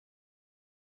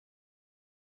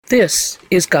This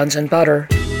is Guns and Butter.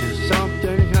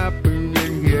 Something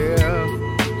happening here.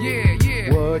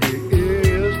 Yeah. What it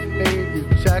is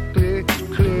ain't exactly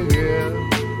clear.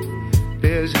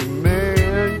 There's a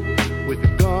man with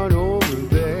a gun over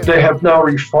there. They have now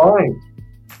refined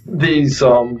these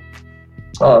systems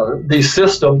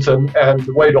and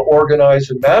the way to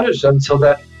organize and manage them so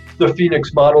that the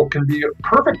Phoenix model can be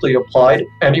perfectly applied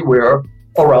anywhere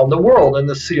around the world. And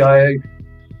the CIA,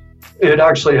 it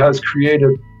actually has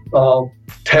created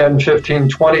 10, 15,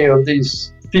 20 of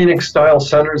these Phoenix-style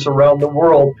centers around the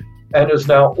world and is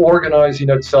now organizing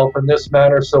itself in this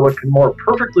manner so it can more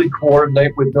perfectly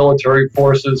coordinate with military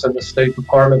forces and the State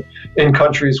Department in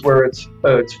countries where it's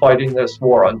fighting this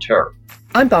war on terror.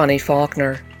 I'm Bonnie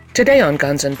Faulkner. Today on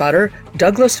Guns and Butter,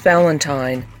 Douglas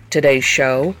Valentine. Today's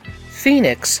show,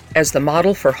 Phoenix as the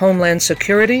model for Homeland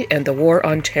Security and the War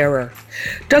on Terror.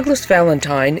 Douglas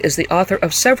Valentine is the author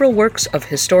of several works of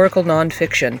historical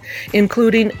nonfiction,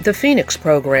 including The Phoenix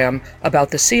Program, about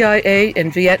the CIA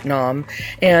in Vietnam,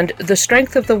 and The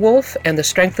Strength of the Wolf and the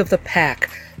Strength of the Pack,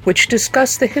 which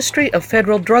discuss the history of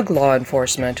federal drug law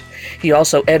enforcement. He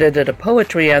also edited a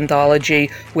poetry anthology,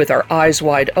 With Our Eyes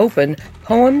Wide Open,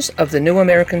 Poems of the New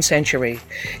American Century.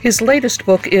 His latest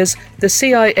book is The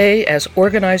CIA as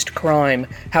Organized Crime,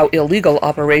 How Illegal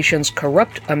Operations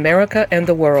Corrupt America and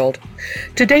the World.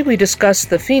 Today we discuss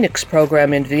the Phoenix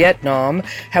program in Vietnam,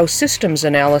 how systems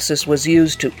analysis was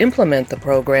used to implement the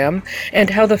program, and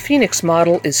how the Phoenix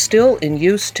model is still in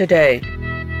use today.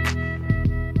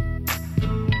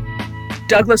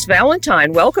 Douglas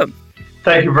Valentine, welcome.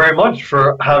 Thank you very much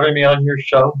for having me on your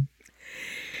show.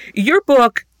 Your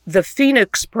book, The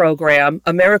Phoenix Program,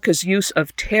 America's Use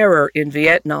of Terror in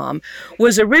Vietnam,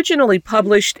 was originally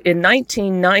published in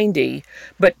 1990,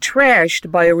 but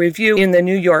trashed by a review in the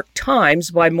New York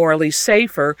Times by Morley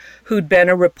Safer, who'd been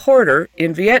a reporter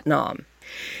in Vietnam.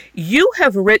 You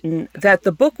have written that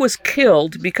the book was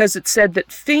killed because it said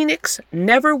that Phoenix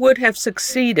never would have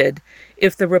succeeded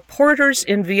if the reporters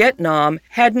in Vietnam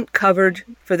hadn't covered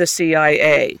for the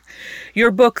CIA.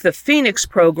 Your book, The Phoenix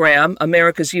Program,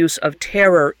 America's Use of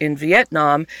Terror in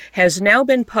Vietnam, has now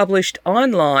been published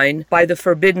online by the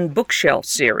Forbidden Bookshelf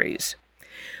series.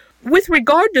 With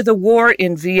regard to the war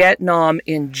in Vietnam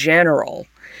in general,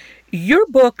 your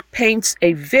book paints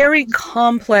a very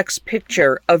complex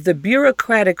picture of the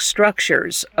bureaucratic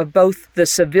structures of both the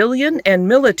civilian and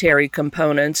military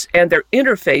components and their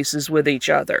interfaces with each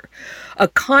other. A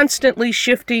constantly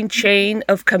shifting chain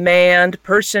of command,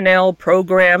 personnel,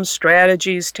 programs,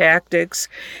 strategies, tactics.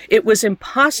 It was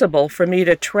impossible for me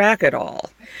to track it all.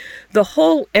 The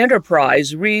whole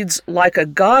enterprise reads like a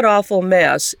god-awful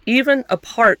mess, even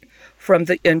apart from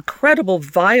the incredible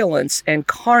violence and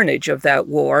carnage of that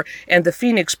war, and the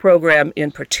Phoenix program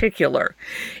in particular.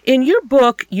 In your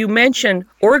book, you mention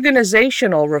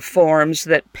organizational reforms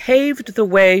that paved the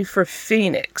way for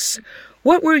Phoenix.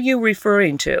 What were you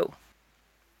referring to?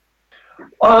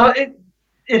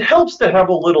 It helps to have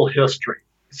a little history.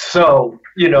 So,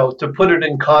 to put it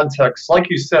in context, like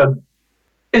you said,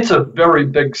 it's a very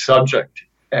big subject.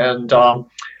 And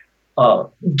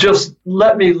just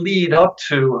let me lead up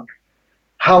to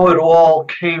how it all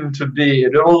came to be.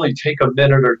 It'll only take a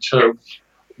minute or two.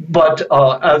 But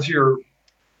as your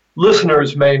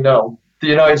listeners may know, the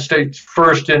United States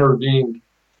first intervened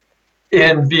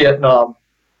in Vietnam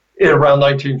in around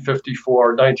 1954,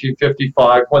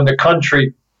 1955, when the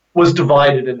country was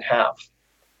divided in half.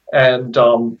 And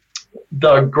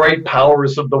the great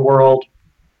powers of the world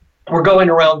were going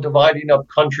around dividing up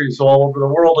countries all over the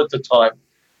world at the time.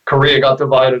 Korea got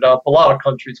divided up. A lot of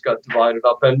countries got divided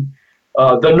up. And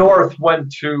the North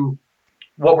went to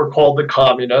what were called the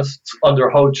communists under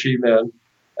Ho Chi Minh,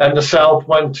 and the South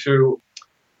went to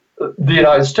the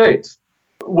United States,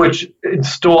 which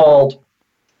installed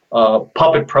a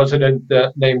puppet president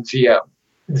named Diem.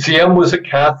 Diem was a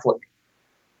Catholic,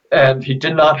 and he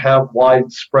did not have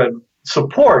widespread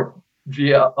support.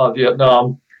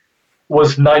 Vietnam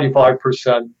was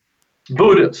 95%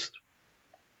 Buddhist.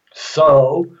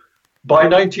 So by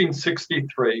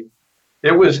 1963,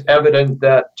 it was evident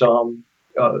that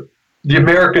the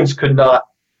Americans could not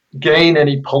gain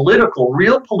any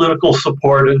real political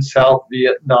support in South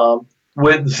Vietnam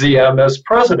with Diem as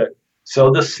president.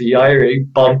 So the CIA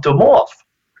bumped him off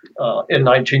in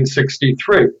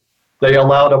 1963. They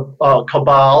allowed a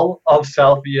cabal of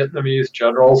South Vietnamese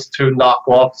generals to knock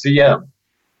off Diem.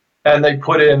 And they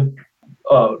put in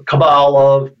a cabal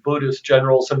of Buddhist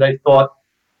generals, and they thought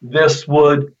this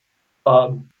would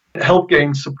help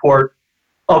gain support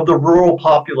of the rural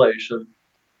population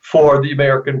for the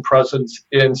American presence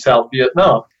in South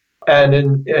Vietnam.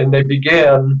 And they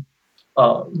began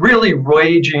really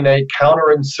waging a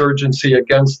counterinsurgency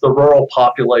against the rural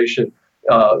population.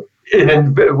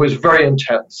 It was very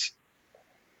intense.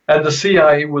 And the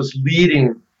CIA was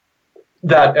leading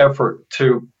that effort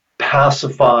to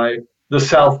pacify the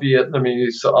South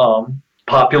Vietnamese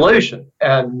population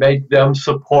and make them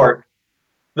support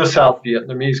the South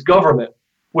Vietnamese government,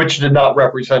 which did not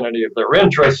represent any of their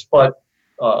interests, but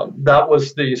that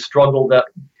was the struggle that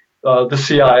the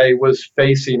CIA was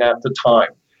facing at the time.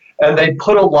 And they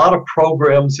put a lot of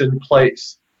programs in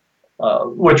place,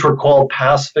 which were called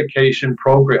pacification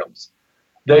programs.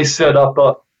 They set up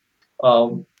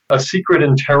a secret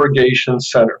interrogation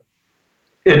center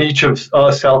in each of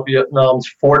South Vietnam's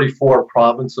 44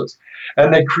 provinces.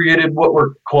 And they created what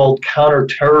were called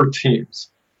counter-terror teams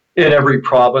in every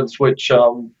province, which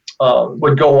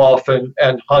would go off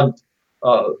and hunt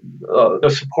the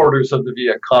supporters of the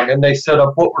Viet Cong. And they set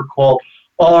up what were called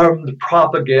armed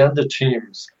propaganda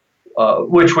teams,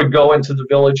 which would go into the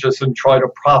villages and try to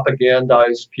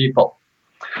propagandize people.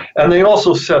 And they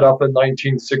also set up in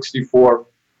 1964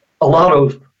 a lot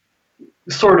of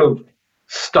sort of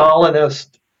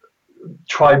Stalinist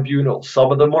tribunals.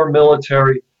 Some of them were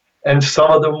military and some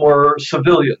of them were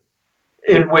civilian,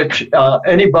 in which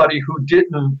anybody who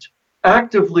didn't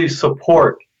actively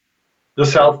support the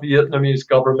South Vietnamese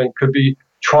government could be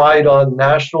tried on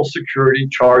national security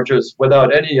charges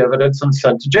without any evidence and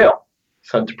sent to jail,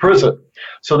 sent to prison.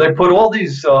 So they put all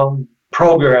these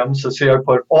programs, the CIA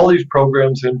put all these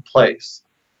programs in place.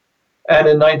 And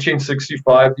in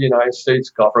 1965, the United States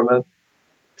government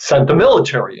sent the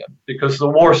military in because the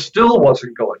war still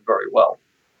wasn't going very well.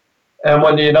 And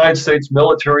when the United States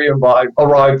military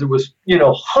arrived, there was,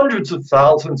 hundreds of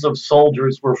thousands of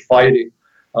soldiers were fighting.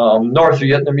 North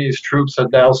Vietnamese troops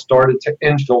had now started to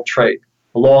infiltrate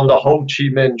along the Ho Chi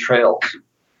Minh trails,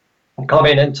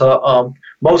 coming into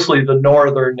mostly the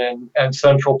northern and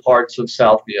central parts of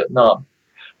South Vietnam.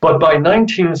 But by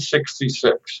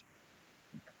 1966,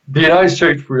 the United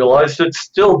States realized it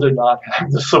still did not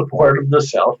have the support of the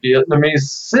South Vietnamese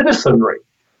citizenry,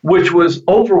 which was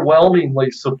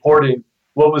overwhelmingly supporting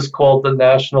what was called the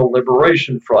National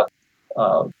Liberation Front.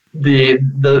 The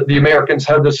Americans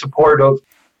had the support of,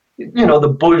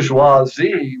 the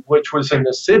bourgeoisie, which was in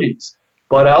the cities,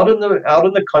 but out in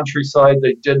the countryside,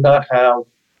 they did not have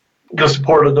the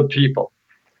support of the people.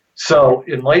 So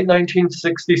in late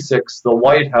 1966, the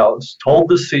White House told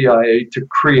the CIA to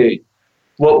create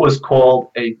what was called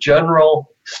a General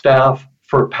Staff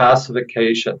for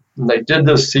Pacification. And they did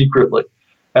this secretly.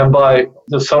 And by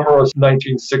the summer of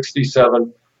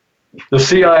 1967, the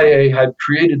CIA had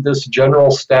created this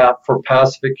General Staff for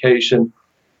Pacification,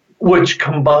 which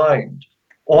combined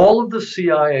all of the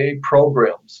CIA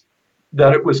programs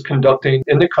that it was conducting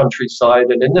in the countryside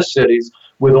and in the cities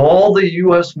with all the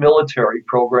U.S. military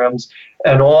programs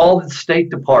and all the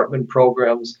State Department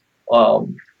programs, all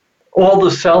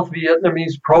the South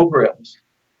Vietnamese programs,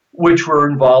 which were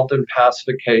involved in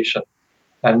pacification.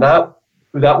 And that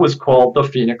was called the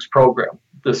Phoenix Program.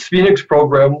 The Phoenix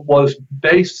Program was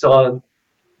based on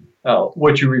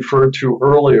what you referred to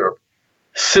earlier,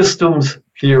 systems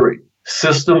theory,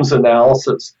 systems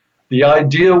analysis. The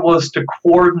idea was to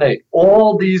coordinate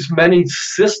all these many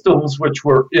systems which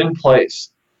were in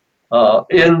place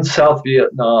in South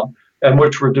Vietnam and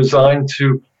which were designed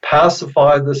to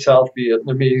pacify the South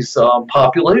Vietnamese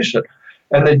population.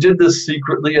 And they did this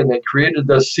secretly, and they created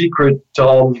this secret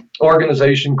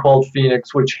organization called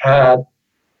Phoenix, which had,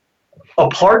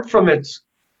 apart from its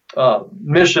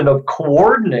mission of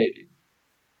coordinating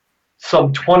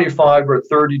some 25 or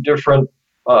 30 different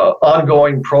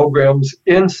ongoing programs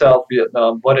in South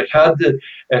Vietnam, but it had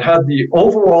the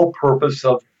overall purpose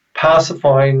of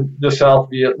pacifying the South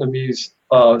Vietnamese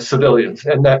civilians,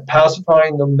 and that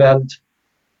pacifying them meant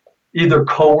either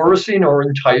coercing or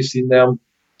enticing them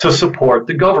to support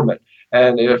the government.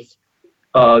 And if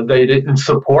they didn't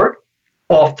support,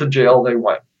 off to jail they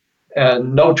went,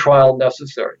 and no trial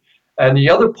necessary. And the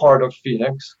other part of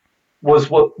Phoenix was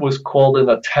what was called an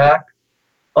attack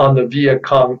on the Viet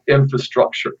Cong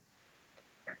infrastructure.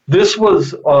 This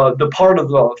was the part of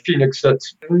the Phoenix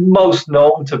that's most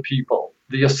known to people,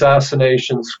 the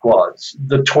assassination squads,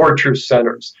 the torture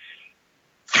centers.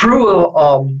 Through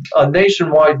a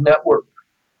nationwide network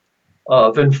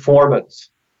of informants,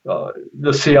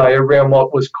 the CIA ran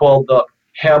what was called the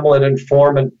Homeland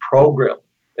Informant Program,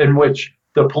 in which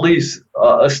the police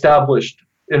established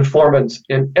informants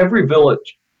in every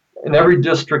village, in every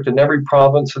district, in every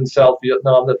province in South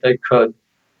Vietnam that they could.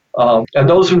 And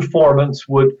those informants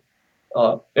would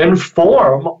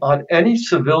inform on any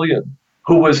civilian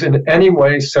who was in any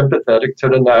way sympathetic to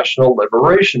the National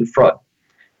Liberation Front.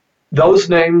 Those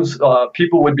names,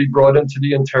 people would be brought into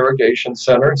the interrogation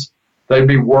centers. They'd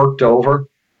be worked over.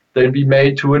 They'd be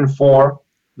made to inform.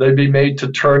 They'd be made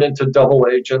to turn into double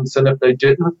agents. And if they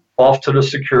didn't, off to the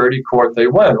security court they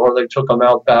went, or they took them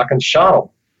out back and shot them.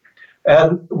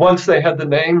 And once they had the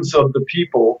names of the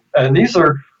people, and these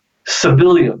are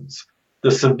civilians,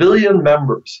 the civilian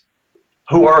members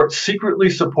who are secretly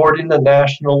supporting the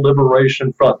National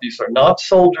Liberation Front. These are not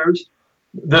soldiers.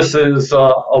 This is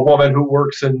a woman who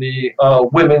works in the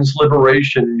Women's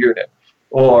Liberation Unit,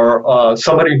 or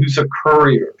somebody who's a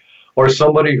courier, or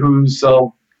somebody who's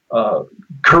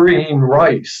currying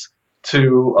rice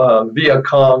to Viet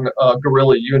Cong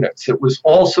guerrilla units. It was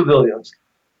all civilians.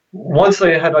 Once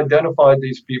they had identified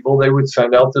these people, they would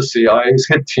send out the CIA's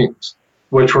hit teams,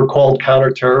 which were called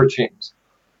counterterror teams.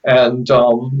 And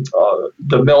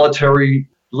the military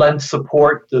lent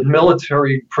support. The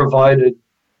military provided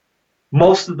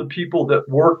most of the people that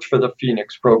worked for the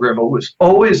Phoenix program. It was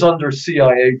always under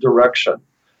CIA direction.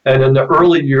 And in the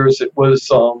early years, it was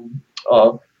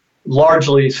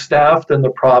largely staffed in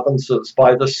the provinces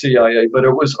by the CIA, but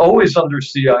it was always under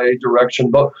CIA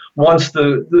direction. But once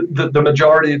the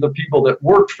majority of the people that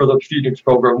worked for the Phoenix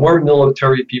program were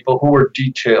military people who were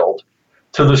detailed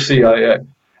to the CIA.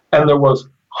 And there was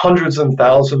hundreds and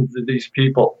thousands of these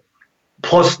people.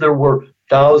 Plus there were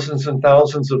thousands and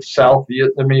thousands of South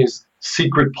Vietnamese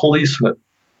secret policemen.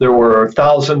 There were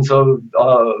thousands of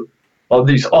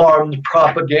these armed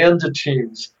propaganda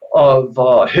teams, of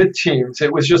hit teams.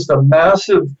 It was just a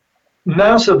massive,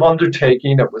 massive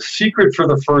undertaking. It was secret for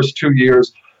the first 2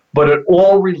 years, but it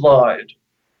all relied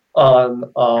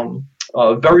on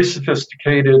very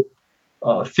sophisticated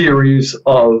theories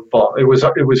of, it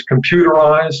was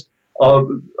computerized,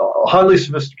 highly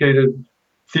sophisticated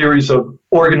theories of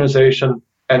organization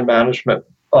and management,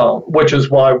 which is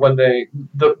why when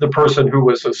the person who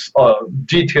was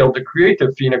detailed to create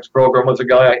the Phoenix program was a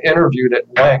guy I interviewed at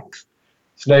length.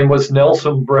 His name was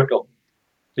Nelson Brickham.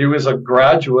 He was a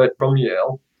graduate from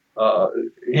Yale.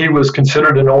 He was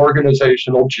considered an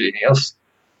organizational genius.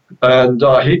 And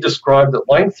he described at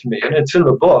length to me, and it's in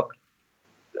the book,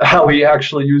 how he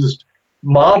actually used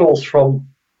models from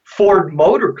Ford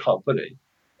Motor Company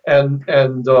and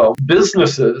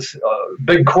businesses,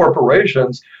 big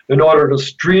corporations, in order to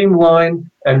streamline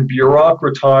and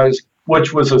bureaucratize,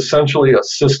 which was essentially a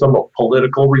system of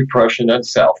political repression in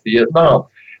South Vietnam.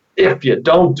 If you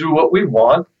don't do what we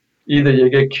want, either you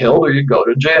get killed or you go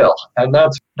to jail. And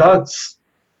that's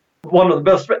one of the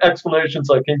best explanations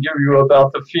I can give you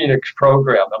about the Phoenix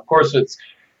program. Of course,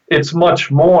 it's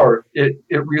much more. It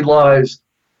relies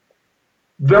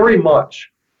very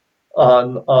much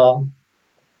on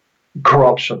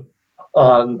corruption,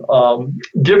 on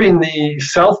giving the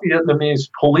South Vietnamese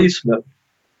policemen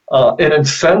an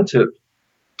incentive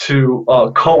to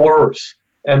coerce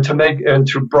and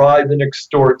to bribe and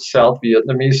extort South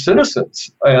Vietnamese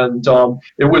citizens. And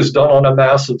it was done on a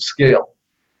massive scale.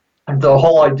 And the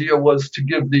whole idea was to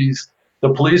give the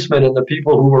policemen and the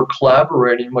people who were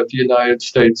collaborating with the United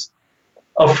States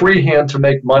a free hand to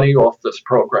make money off this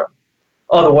program.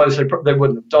 Otherwise, they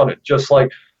wouldn't have done it. Just like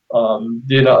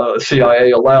the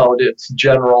CIA allowed its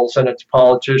generals and its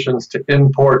politicians to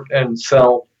import and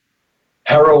sell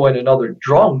heroin and other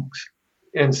drugs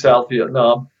in South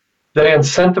Vietnam, they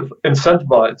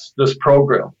incentivized this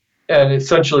program. And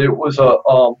essentially it was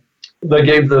they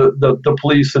gave the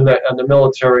police and the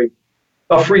military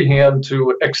a free hand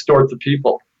to extort the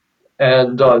people,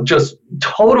 and just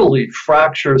totally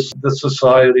fractures the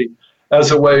society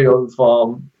as a way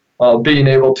of being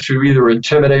able to either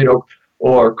intimidate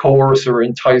or coerce or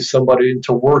entice somebody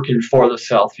into working for the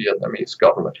South Vietnamese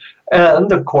government.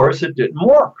 And of course it didn't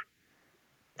work.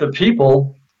 The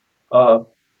people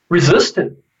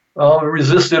resisted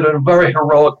in very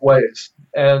heroic ways.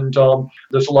 And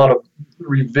there's a lot of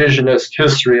revisionist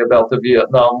history about the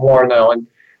Vietnam War now, and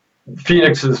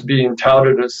Phoenix is being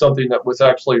touted as something that was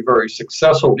actually very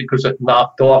successful because it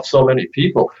knocked off so many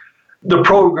people. The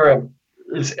program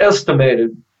is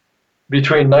estimated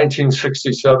between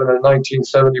 1967 and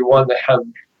 1971 to have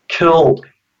killed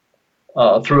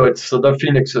through the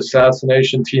Phoenix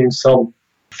assassination team some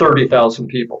 30,000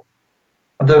 people.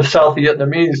 The South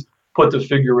Vietnamese put the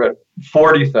figure at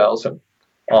 40,000.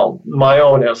 My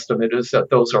own estimate is that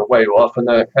those are way off,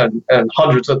 and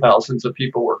hundreds of thousands of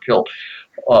people were killed.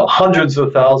 Hundreds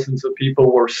of thousands of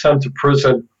people were sent to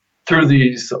prison through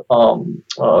these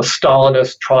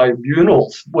Stalinist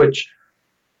tribunals, which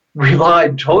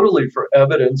relied totally for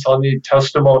evidence on the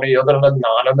testimony of an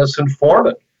anonymous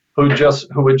informant who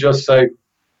would just say,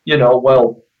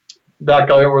 well, that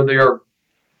guy over there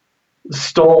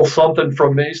stole something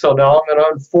from me, so now I'm going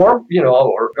to inform,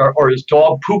 or his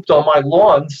dog pooped on my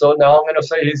lawn, so now I'm going to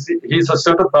say he's a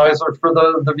sympathizer for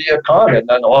the Viet Cong, and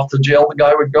then off to jail the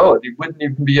guy would go. He wouldn't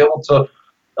even be able to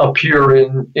appear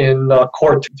in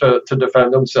court to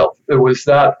defend himself. It was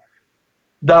that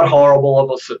horrible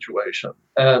of a situation.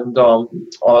 And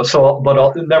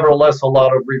but nevertheless, a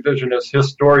lot of revisionist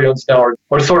historians now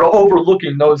are sort of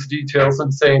overlooking those details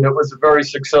and saying it was a very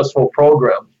successful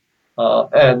program.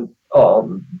 And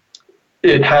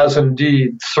it has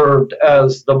indeed served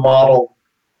as the model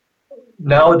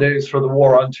nowadays for the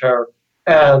war on terror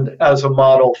and as a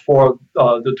model for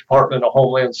the Department of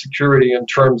Homeland Security in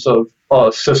terms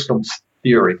of systems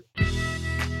theory.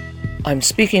 I'm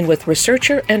speaking with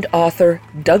researcher and author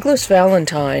Douglas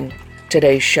Valentine.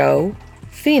 Today's show,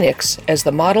 Phoenix as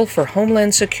the model for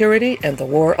Homeland Security and the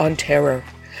War on Terror.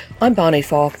 I'm Bonnie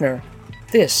Faulkner.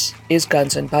 This is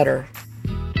Guns and Butter.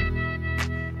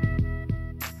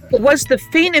 Was the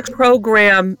Phoenix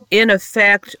program in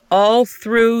effect all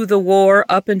through the war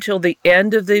up until the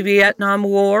end of the Vietnam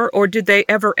War, or did they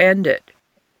ever end it?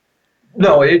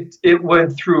 No, it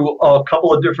went through a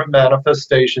couple of different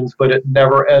manifestations, but it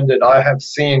never ended. I have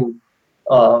seen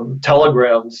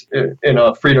telegrams in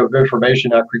a Freedom of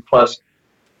Information Act request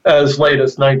as late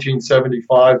as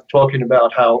 1975 talking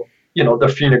about how,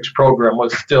 the Phoenix program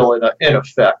was still in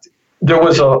effect. There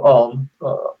was a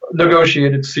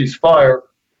negotiated ceasefire.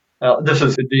 This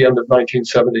is at the end of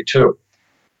 1972.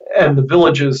 And the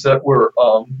villages that were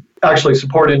actually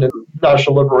supporting the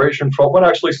National Liberation Front would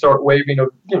actually start waving,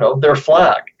 their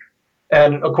flag.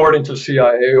 And according to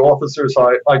CIA officers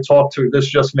I talked to, this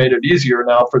just made it easier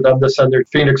now for them to send their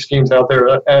Phoenix teams out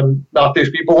there and knock these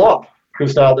people off,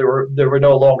 because now they were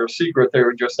no longer secret. They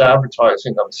were just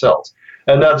advertising themselves.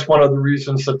 And that's one of the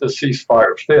reasons that the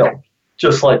ceasefire failed.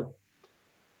 Just like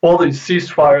all these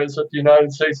ceasefires that the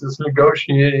United States is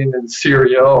negotiating in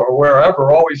Syria or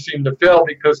wherever always seem to fail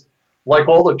because, like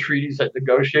all the treaties it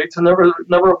negotiates, it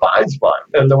never abides by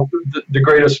them. And the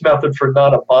greatest method for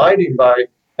not abiding by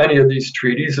any of these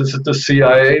treaties is that the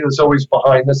CIA is always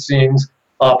behind the scenes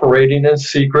operating in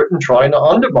secret and trying to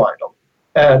undermine them.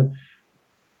 And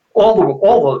all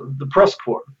the press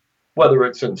corps, whether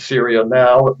it's in Syria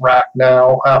now, Iraq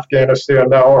now, Afghanistan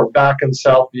now, or back in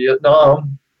South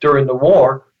Vietnam during the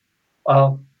war,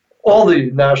 all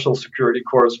the national security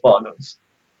correspondents,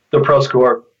 the press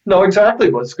corps, know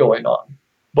exactly what's going on,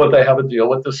 but they have a deal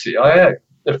with the CIA.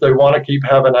 If they want to keep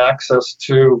having access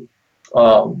to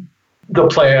the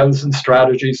plans and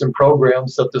strategies and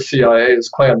programs that the CIA is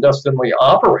clandestinely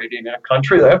operating in a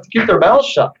country, they have to keep their mouths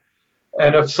shut.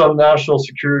 And if some national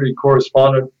security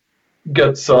correspondent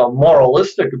gets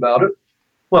moralistic about it,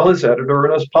 well, his editor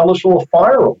and his publisher will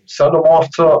fire him, send him off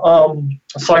to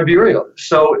Siberia.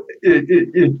 So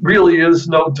it really is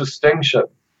no distinction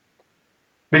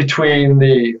between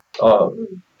the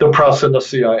press and the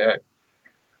CIA.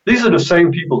 These are the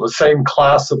same people, the same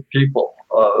class of people,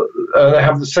 and they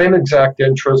have the same exact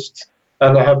interests,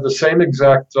 and they have the same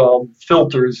exact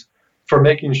filters for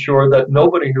making sure that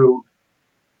nobody who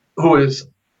is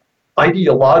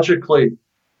ideologically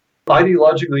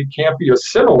can't be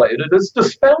assimilated is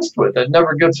dispensed with. It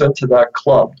never gets into that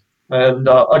club. And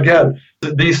again,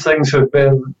 these things have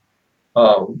been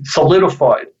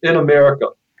solidified in America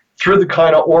through the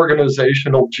kind of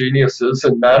organizational geniuses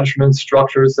and management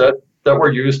structures that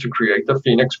were used to create the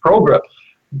Phoenix program.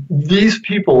 These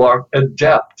people are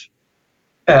adept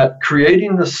at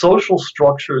creating the social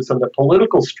structures and the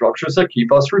political structures that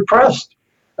keep us repressed.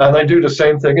 And they do the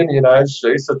same thing in the United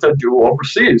States that they do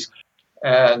overseas.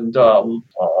 And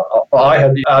I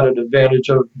had the added advantage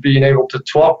of being able to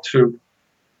talk to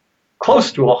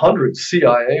close to 100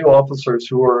 CIA officers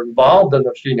who were involved in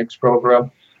the Phoenix program.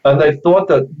 And they thought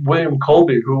that William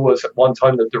Colby, who was at one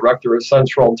time the director of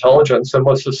Central Intelligence and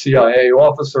was the CIA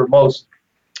officer most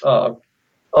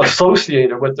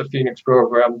associated with the Phoenix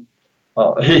program,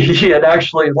 he had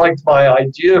actually liked my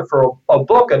idea for a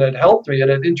book, and it helped me,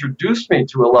 and it introduced me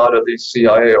to a lot of these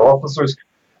CIA officers,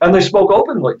 and they spoke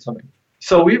openly to me.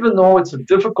 So even though it's a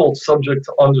difficult subject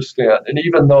to understand, and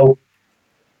even though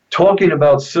talking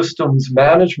about systems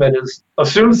management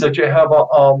assumes that you have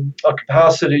a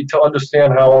capacity to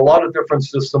understand how a lot of different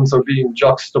systems are being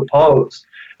juxtaposed,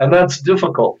 and that's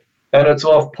difficult, and it's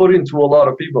off-putting to a lot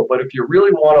of people. But if you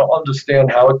really want to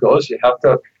understand how it goes, you have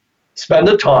to spend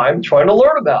the time trying to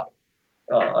learn about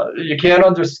it. You can't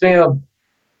understand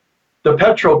the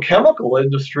petrochemical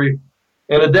industry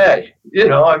in a day.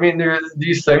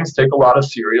 These things take a lot of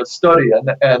serious study,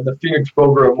 and the Phoenix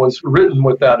program was written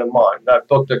with that in mind. That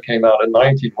book that came out in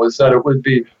 19 was that it would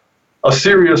be a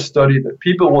serious study that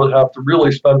people would have to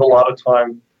really spend a lot of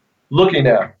time looking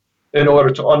at in order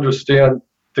to understand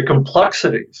the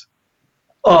complexities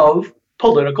of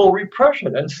political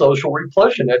repression and social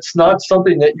repression. It's not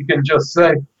something that you can just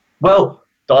say, well,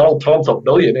 Donald Trump's a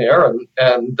billionaire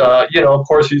and of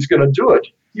course he's going to do it.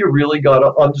 You really got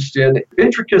to understand the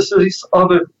intricacies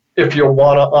of it if you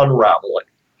want to unravel it.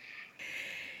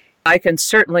 I can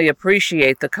certainly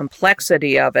appreciate the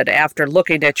complexity of it after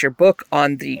looking at your book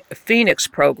on the Phoenix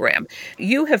program.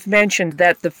 You have mentioned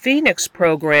that the Phoenix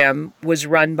program was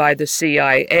run by the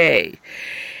CIA,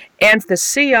 and the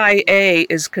CIA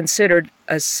is considered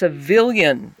a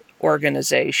civilian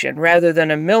organization rather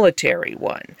than a military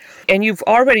one. And you've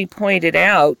already pointed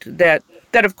out that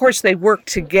of course they work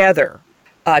together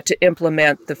to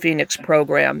implement the Phoenix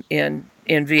program in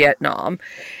Vietnam.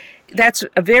 That's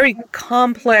a very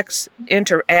complex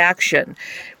interaction.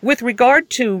 With regard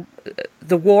to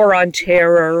the war on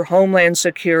terror, Homeland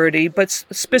Security, but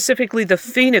specifically the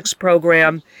Phoenix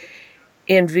program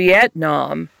in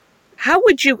Vietnam, how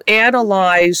would you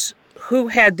analyze who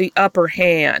had the upper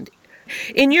hand?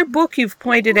 In your book, you've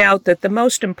pointed out that the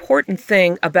most important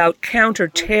thing about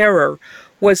counterterror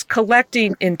was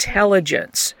collecting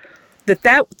intelligence.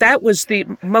 That was the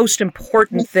most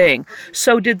important thing.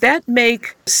 So did that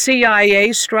make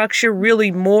CIA structure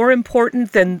really more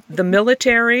important than the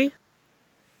military?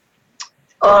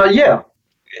 Yeah,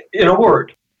 in a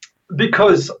word,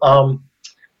 because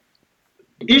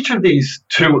each of these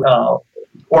two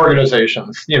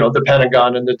organizations, the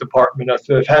Pentagon and the Department of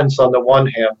Defense on the one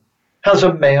hand, has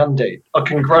a mandate, a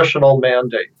congressional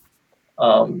mandate.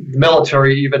 The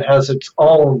military even has its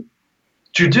own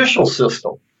judicial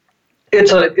system.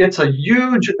 It's a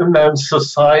huge, immense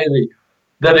society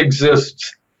that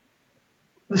exists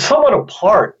somewhat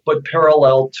apart, but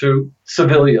parallel to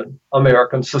civilian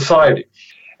American society.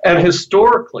 And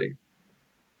historically,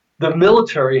 the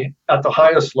military at the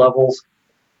highest levels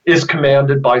is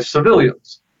commanded by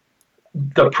civilians.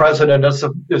 The president is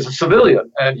a civilian,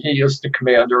 and he is the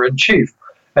commander-in-chief.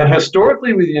 And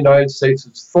historically, with the United States,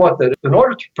 it's thought that in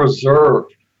order to preserve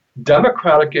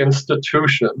democratic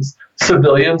institutions,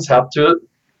 civilians have to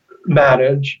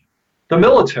manage the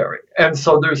military. And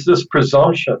so there's this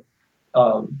presumption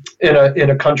in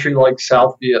a country like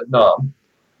South Vietnam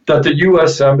that the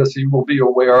U.S. Embassy will be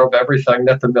aware of everything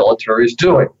that the military is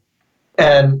doing.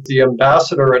 And the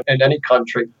ambassador in any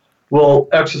country will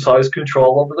exercise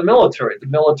control over the military. The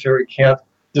military can't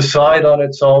decide on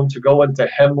its own to go into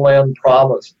Homeland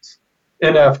provinces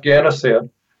in Afghanistan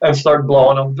and start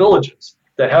blowing up villages.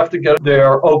 They have to get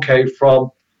their okay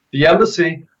from the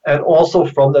embassy and also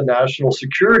from the National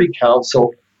Security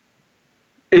Council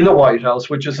in the White House,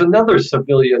 which is another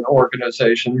civilian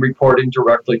organization reporting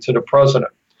directly to the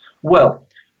president. Well,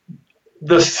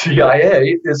 the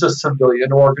CIA is a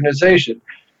civilian organization,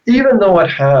 even though it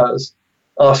has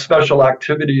a Special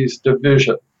Activities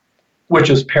Division, which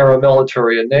is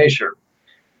paramilitary in nature.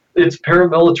 Its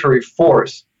paramilitary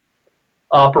force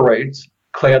operates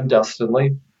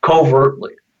clandestinely,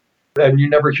 covertly, and you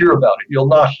never hear about it. You'll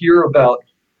not hear about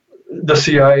the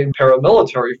CIA and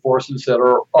paramilitary forces that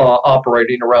are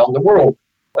operating around the world.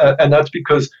 And that's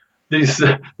because the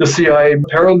CIA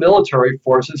paramilitary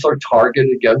forces are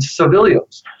targeted against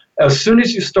civilians. As soon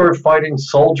as you start fighting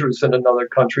soldiers in another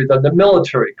country, then the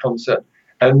military comes in.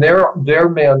 And their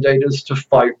mandate is to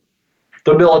fight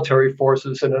the military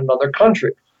forces in another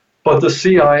country. But the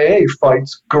CIA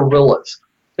fights guerrillas.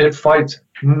 It fights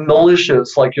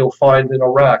militias like you'll find in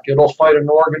Iraq. It'll fight an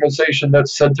organization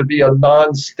that's said to be a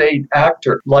non-state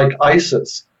actor like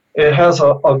ISIS. It has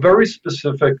a very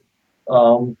specific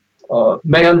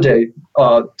mandate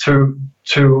to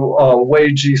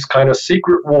wage these kind of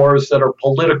secret wars that are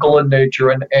political in nature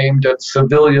and aimed at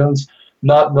civilians,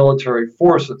 not military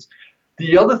forces.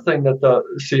 The other thing that the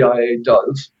CIA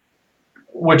does,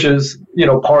 which is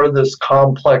part of this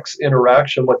complex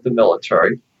interaction with the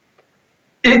military,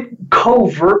 it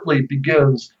covertly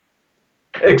begins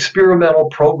experimental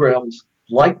programs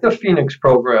like the Phoenix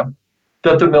program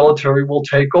that the military will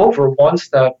take over once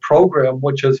that program,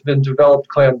 which has been developed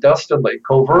clandestinely,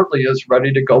 covertly, is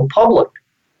ready to go public.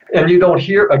 And you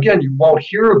won't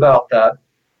hear about that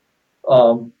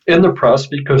in the press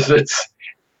because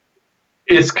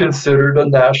it's considered a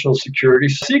national security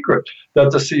secret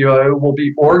that the CIA will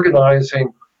be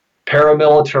organizing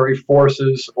paramilitary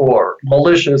forces or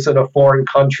militias in a foreign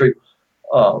country,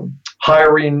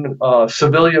 hiring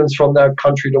civilians from that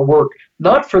country to work,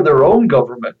 not for their own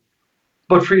government,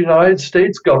 but for the United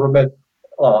States government,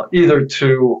 either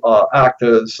to act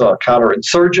as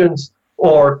counterinsurgents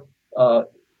or,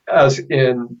 as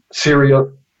in Syria,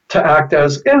 to act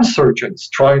as insurgents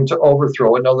trying to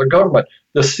overthrow another government.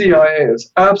 The CIA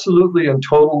is absolutely and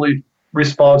totally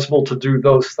responsible to do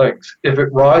those things. If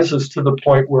it rises to the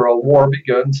point where a war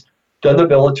begins, then the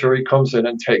military comes in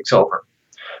and takes over.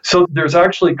 So there's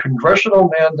actually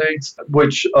congressional mandates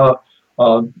which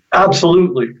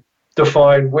absolutely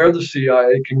define where the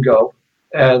CIA can go.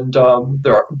 And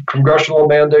there are congressional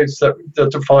mandates that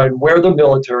define where the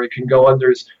military can go. And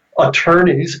there's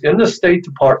attorneys in the State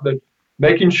Department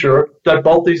making sure that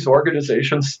both these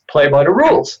organizations play by the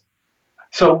rules.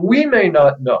 So we may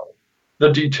not know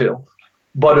the details,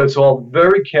 but it's all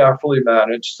very carefully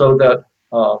managed so that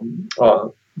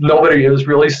nobody is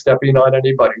really stepping on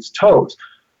anybody's toes.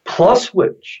 Plus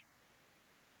which,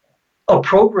 a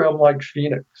program like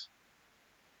Phoenix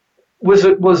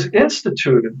was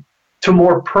instituted to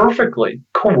more perfectly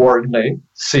coordinate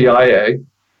CIA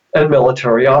and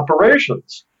military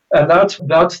operations. And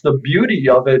that's the beauty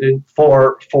of it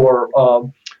for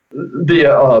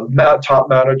the top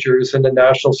managers in the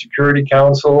National Security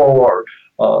Council or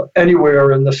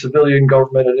anywhere in the civilian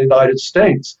government of the United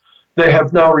States. They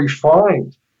have now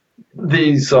refined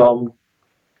these systems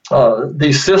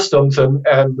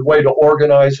and the way to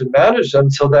organize and manage them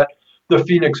so that the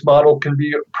Phoenix model can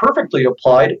be perfectly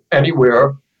applied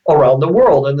anywhere around the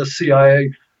world. And the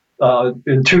CIA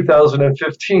in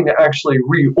 2015 actually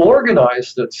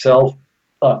reorganized itself.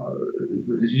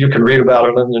 You can read about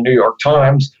it in the New York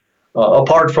Times.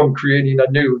 Apart from creating a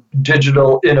new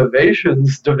digital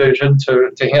innovations division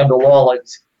to handle all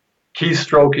its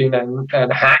keystroking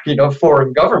and hacking of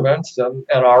foreign governments and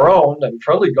our own and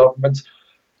friendly governments,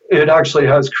 it actually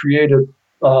has created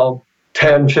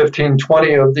 10, 15,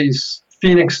 20 of these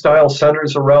Phoenix-style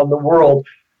centers around the world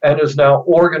and is now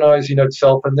organizing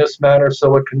itself in this manner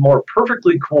so it can more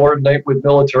perfectly coordinate with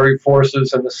military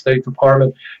forces and the State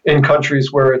Department in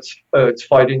countries where it's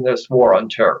fighting this war on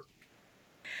terror.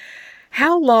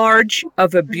 How large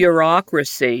of a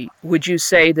bureaucracy would you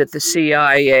say that the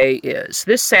CIA is?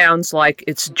 This sounds like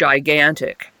it's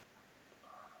gigantic.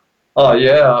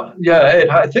 Yeah.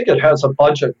 I think it has a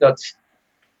budget that's,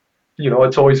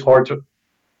 it's always hard to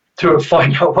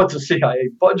find out what the CIA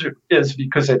budget is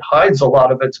because it hides a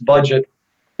lot of its budget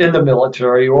in the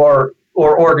military or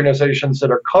organizations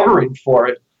that are covering for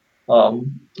it.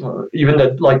 Even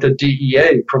the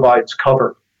DEA provides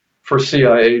cover for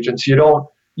CIA agents. You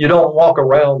don't walk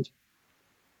around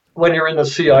when you're in the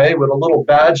CIA with a little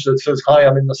badge that says, "Hi,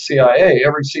 I'm in the CIA."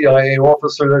 Every CIA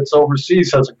officer that's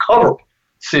overseas has a cover.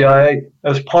 CIA,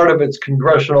 as part of its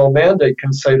congressional mandate,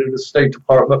 can say to the State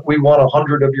Department, "We want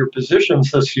 100 of your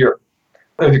positions this year."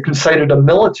 And you can say to the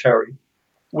military,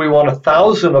 "We want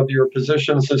 1,000 of your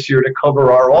positions this year to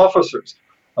cover our officers."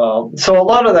 So a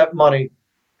lot of that money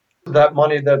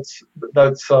that's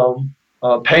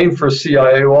paying for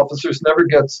CIA officers never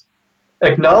gets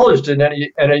acknowledged in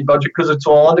any budget because it's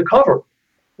all undercover.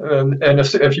 And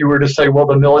if you were to say, well,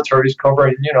 the military's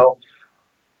covering,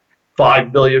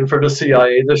 $5 billion for the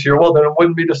CIA this year, well, then it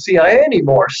wouldn't be the CIA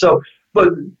anymore. So, but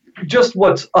just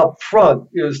what's up front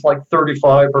is like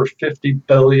 $35 or $50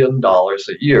 billion a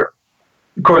year.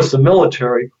 Of course, the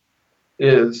military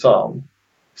is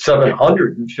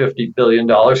 $750 billion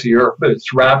a year.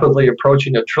 It's rapidly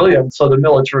approaching $1 trillion. So the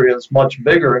military is much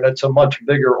bigger, and it's a much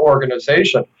bigger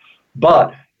organization.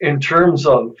 But in terms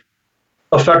of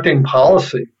affecting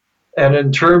policy and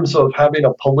in terms of having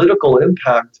a political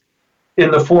impact in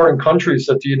the foreign countries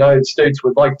that the United States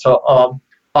would like to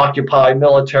occupy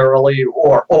militarily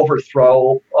or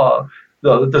overthrow,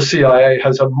 the CIA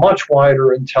has a much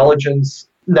wider intelligence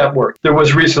network. There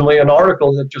was recently an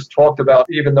article that just talked about,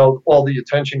 even though all the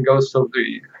attention goes to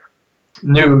the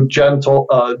new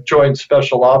Joint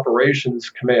Special Operations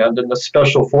Command and the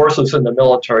special forces in the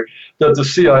military, that the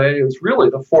CIA is really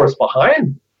the force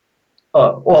behind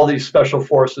all these special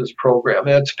forces program,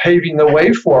 and it's paving the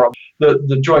way for them.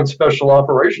 The Joint Special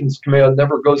Operations Command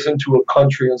never goes into a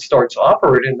country and starts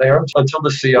operating there until the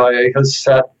CIA has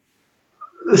set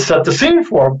the scene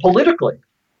for them politically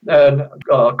and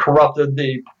corrupted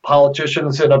the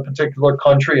politicians in a particular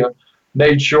country and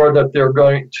made sure that they're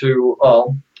going to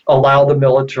allow the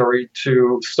military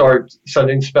to start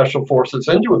sending special forces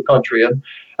into a country. And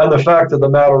the fact of the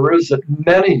matter is that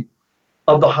many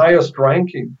of the highest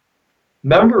ranking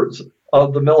members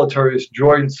of the military's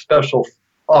Joint Special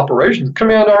Operations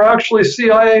Command are actually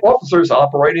CIA officers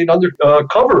operating under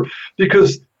cover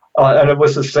because, and it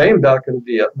was the same back in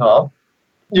Vietnam,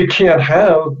 you can't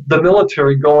have the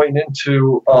military going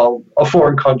into a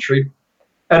foreign country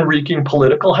and wreaking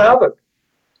political havoc.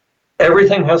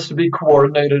 Everything has to be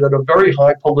coordinated at a very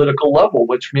high political level,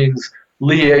 which means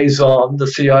liaison. The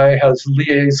CIA has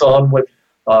liaison with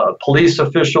police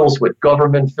officials, with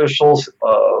government officials,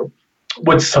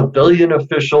 with civilian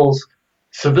officials,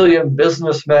 civilian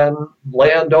businessmen,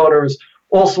 landowners,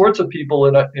 all sorts of people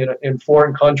in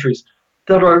foreign countries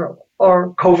that are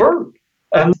covert.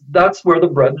 And that's where the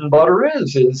bread and butter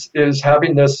is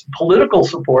having this political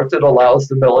support that allows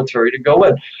the military to go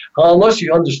in. Unless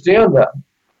you understand that,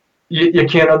 you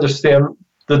can't understand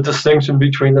the distinction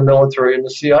between the military and the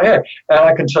CIA. And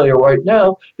I can tell you right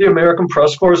now, the American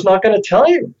press corps is not going to tell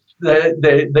you. They're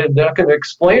not going to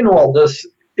explain all this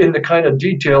in the kind of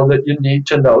detail that you need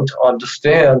to know to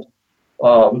understand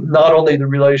not only the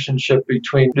relationship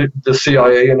between the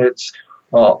CIA and its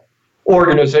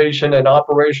organization and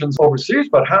operations overseas,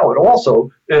 but how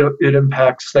it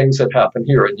impacts things that happen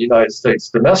here in the United States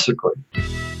domestically.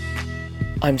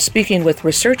 I'm speaking with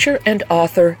researcher and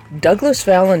author Douglas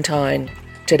Valentine.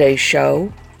 Today's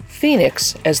show,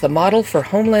 Phoenix as the model for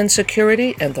Homeland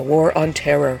Security and the War on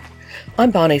Terror.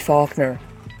 I'm Bonnie Faulkner.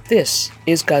 This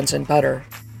is Guns and Butter.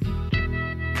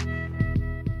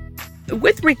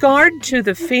 With regard to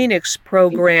the Phoenix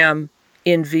program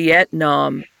in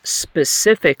Vietnam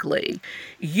specifically,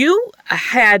 you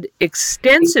had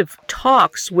extensive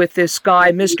talks with this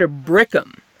guy, Mr.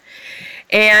 Brickham,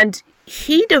 and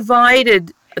he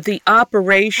divided the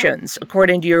operations,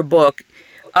 according to your book,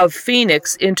 of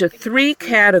Phoenix into three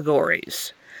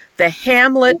categories. The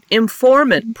Hamlet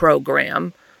Informant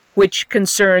Program, which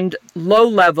concerned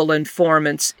low-level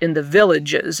informants in the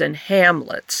villages and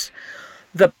hamlets.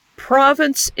 The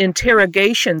Province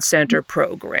Interrogation Center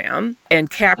Program and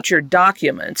captured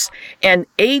documents, and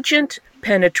agent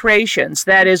penetrations,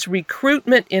 that is,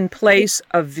 recruitment in place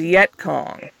of Viet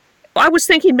Cong. I was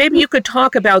thinking maybe you could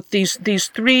talk about these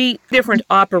three different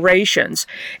operations,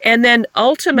 and then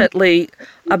ultimately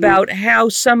about how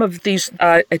some of these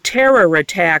terror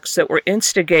attacks that were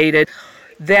instigated,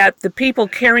 that the people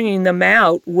carrying them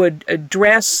out would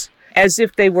dress as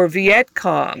if they were Viet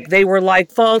Cong. They were like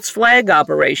false flag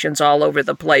operations all over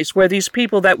the place, where these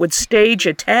people that would stage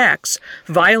attacks,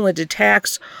 violent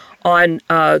attacks on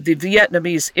the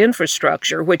Vietnamese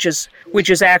infrastructure, which is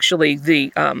actually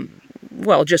the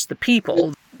just the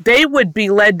people. They would be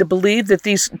led to believe that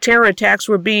these terror attacks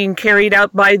were being carried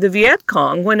out by the Viet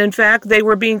Cong, when in fact they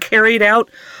were being carried out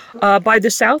by the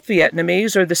South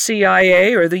Vietnamese or the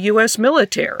CIA or the U.S.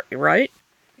 military, right?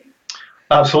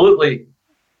 Absolutely.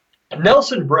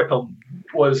 Nelson Brickham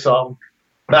was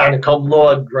magna cum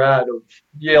laude grad of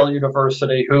Yale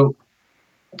University who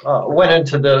went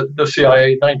into the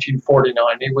CIA in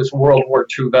 1949. He was a World War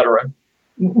II veteran.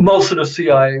 Most of the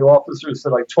CIA officers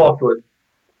that I talked with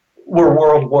were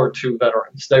World War II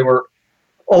veterans. They were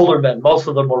older men. Most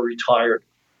of them were retired.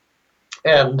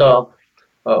 And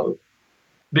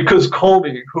because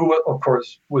Colby, who of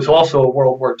course was also a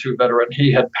World War II veteran,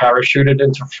 he had parachuted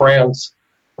into France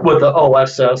with the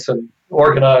OSS and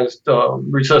organized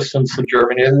resistance to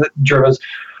Germany. And the Germans,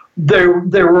 they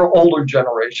were older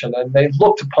generation, and they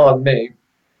looked upon me.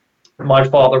 My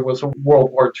father was a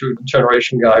World War II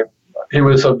generation guy. He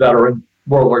was a veteran,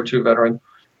 World War II veteran.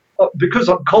 Because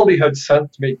Colby had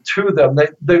sent me to them,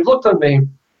 they looked at me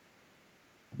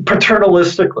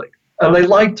paternalistically, and they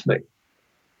liked me,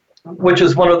 which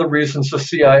is one of the reasons the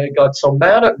CIA got so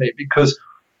mad at me, because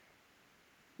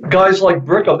guys like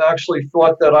Brickham actually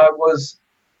thought that I was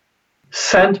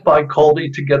sent by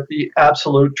Colby to get the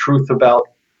absolute truth about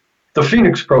the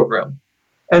Phoenix program.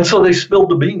 And so they spilled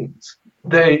the beans.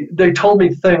 They told me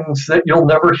things that you'll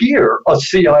never hear a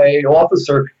CIA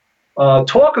officer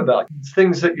talk about,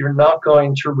 things that you're not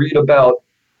going to read about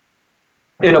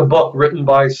in a book written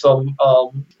by some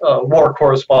war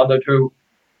correspondent who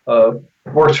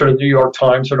works for the New York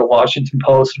Times or the Washington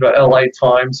Post or the LA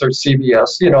Times or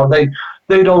CBS. You know,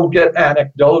 they don't get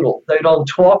anecdotal. They don't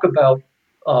talk about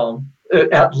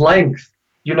at length.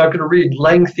 You're not going to read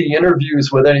lengthy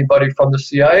interviews with anybody from the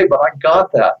CIA, but I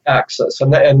got that access.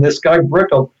 And this guy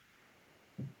Brickham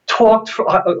talked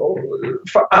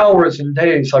for hours and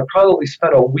days. I probably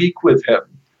spent a week with him.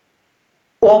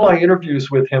 All my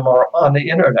interviews with him are on the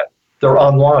internet. They're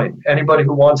online. Anybody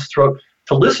who wants to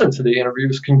listen to the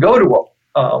interviews can go to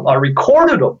them. I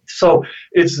recorded them, so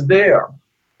it's there.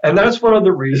 And that's one of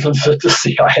the reasons that the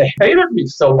CIA hated me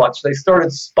so much. They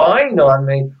started spying on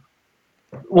me.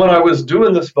 When I was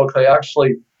doing this book, they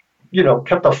actually,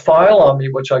 kept a file on me,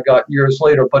 which I got years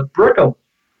later. But Brickham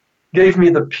gave me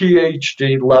the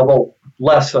PhD level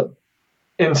lesson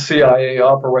in CIA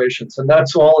operations, and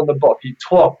that's all in the book. He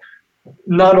talked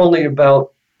not only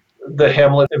about the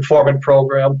Hamlet Informant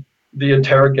Program, the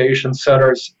interrogation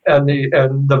centers, and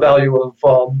the value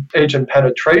of agent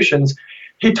penetrations.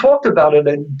 he talked about it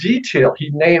in detail. He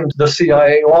named the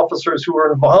CIA officers who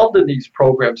were involved in these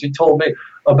programs. He told me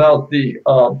about the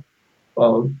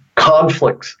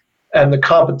conflicts and the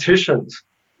competitions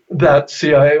that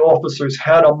CIA officers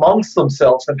had amongst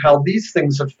themselves and how these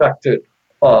things affected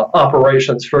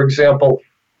operations. For example,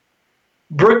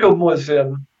 Brigham was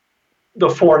in the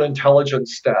Foreign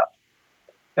Intelligence Staff.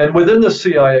 And within the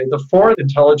CIA, the Foreign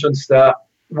Intelligence Staff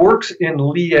works in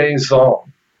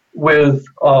liaison with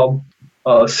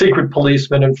secret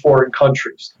policemen in foreign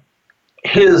countries.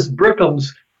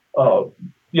 Bricham's,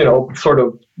 sort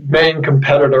of main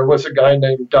competitor was a guy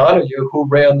named Donahue who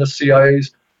ran the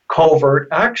CIA's Covert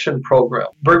Action Program.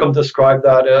 Brigham described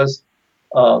that as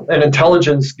an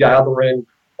intelligence gathering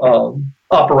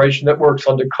operation that works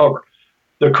undercover.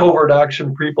 The Covert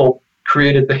Action people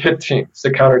created the hit teams, the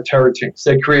counterterror teams.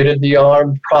 They created the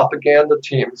armed propaganda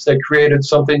teams. They created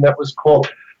something that was called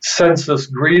census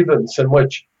grievance, in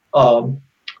which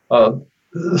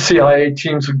CIA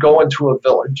teams would go into a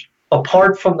village,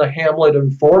 apart from the Hamlet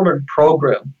informant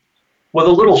program, with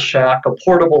a little shack, a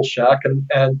portable shack,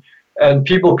 and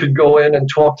people could go in and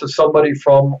talk to somebody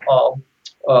from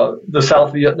the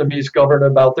South Vietnamese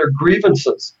government about their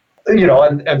grievances,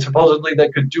 and supposedly they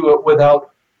could do it without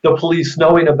the police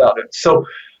knowing about it. So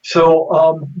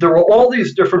there were all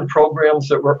these different programs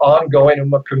that were ongoing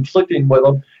and were conflicting with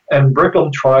them, and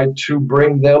Brigham tried to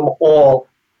bring them all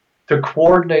to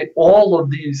coordinate all of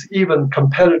these even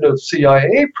competitive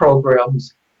CIA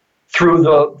programs through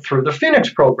the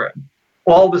Phoenix program.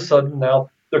 All of a sudden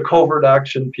now, the covert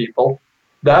action people,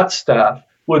 that staff,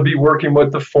 would be working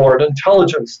with the foreign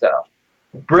intelligence staff.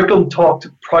 Brigham talked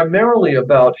primarily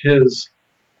about his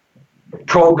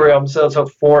programs as a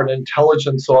foreign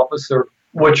intelligence officer,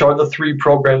 which are the three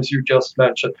programs you just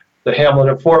mentioned: the Hamlet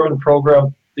Informant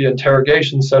Program, the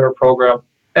Interrogation Center Program,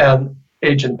 and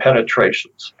agent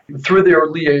penetrations. Through their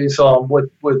liaison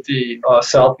with the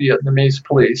South Vietnamese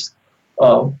police,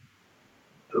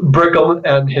 Brigham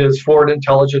and his foreign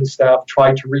intelligence staff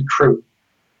tried to recruit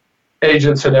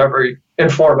agents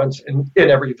informants in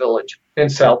every village in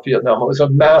South Vietnam. It was a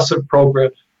massive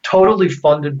program, totally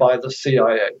funded by the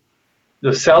CIA.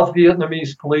 The South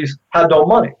Vietnamese police had no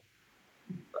money.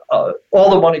 All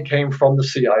the money came from the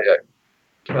CIA.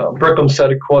 Brigham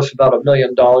said it cost about $1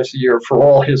 million a year for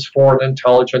all his foreign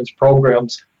intelligence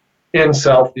programs in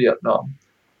South Vietnam.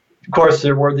 Of course,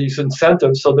 there were these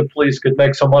incentives so the police could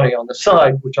make some money on the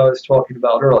side, which I was talking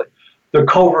about earlier. The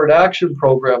covert action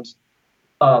programs,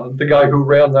 the guy who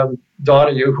ran them,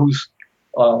 Donahue, whose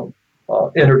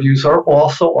interviews are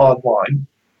also online,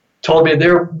 told me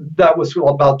that was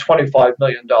about $25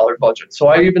 million budget. So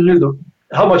I even knew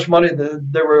how much money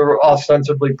they were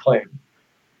ostensibly claiming.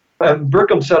 And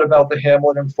Brigham said about the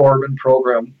Hamlet Informant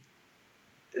Program,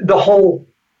 the whole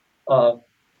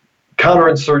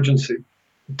counterinsurgency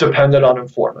depended on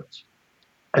informants.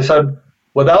 I said,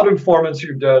 without informants,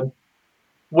 you're dead.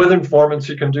 With informants,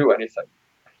 you can do anything.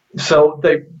 So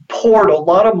they poured a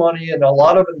lot of money and a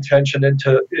lot of intention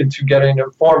into getting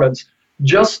informants,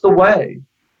 just the way,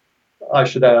 I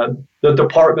should add, the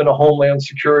Department of Homeland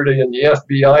Security and the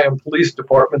FBI and police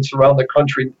departments around the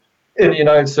country in the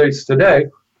United States today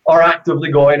are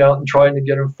actively going out and trying to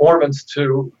get informants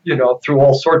to, through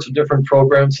all sorts of different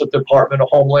programs that the Department of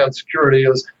Homeland Security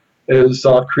is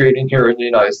creating here in the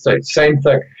United States. Same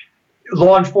thing.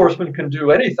 Law enforcement can do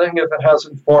anything if it has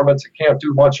informants. It can't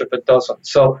do much if it doesn't.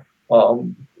 So,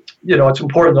 it's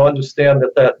important to understand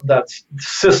that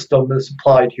system is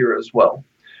applied here as well.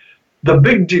 The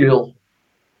big deal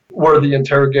were the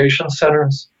interrogation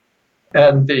centers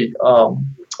and the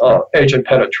agent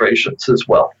penetrations as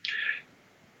well.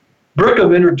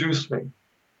 Brigham introduced me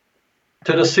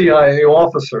to the CIA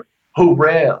officer who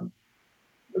ran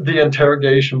the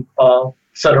interrogation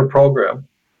center program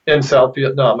in South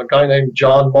Vietnam, a guy named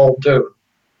John Muldoon,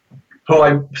 who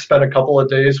I spent a couple of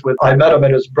days with. I met him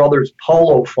at his brother's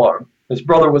polo farm. His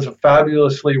brother was a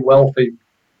fabulously wealthy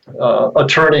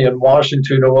attorney in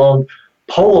Washington who owned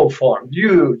polo farm,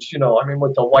 huge,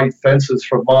 with the white fences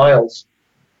for miles,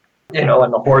 and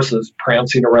the horses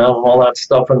prancing around and all that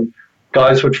stuff, and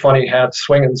guys with funny hats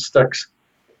swinging sticks.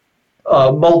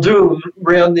 Muldoon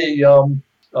ran the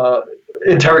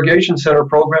interrogation center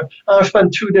program. I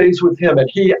spent 2 days with him, and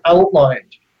he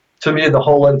outlined to me the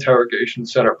whole interrogation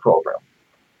center program.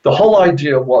 The whole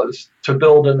idea was to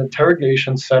build an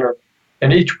interrogation center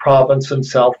in each province in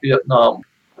South Vietnam,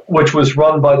 which was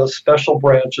run by the special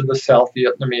branch of the South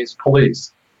Vietnamese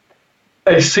police.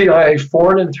 A CIA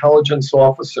foreign intelligence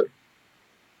officer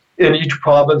in each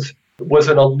province was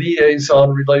in a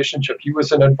liaison relationship. He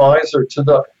was an advisor to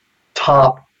the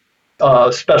top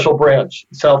special branch,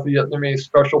 South Vietnamese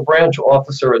special branch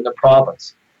officer in the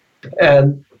province.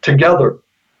 And together,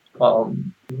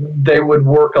 they would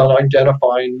work on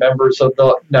identifying members of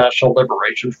the National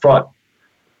Liberation Front.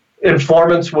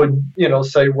 Informants would,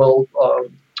 say, well,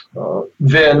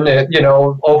 Vin,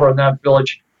 over in that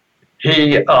village,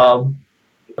 he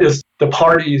is the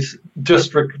party's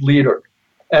district leader.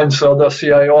 And so the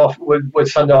CIA would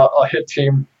send a hit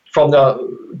team from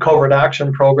the covert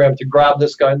action program to grab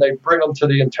this guy, and they bring him to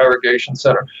the interrogation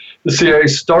center. The CIA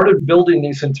started building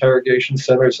these interrogation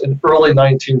centers in early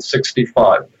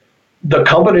 1965. The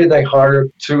company they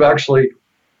hired to actually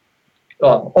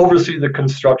oversee the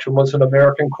construction was an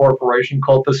American corporation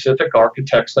called Pacific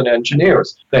Architects and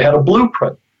Engineers. They had a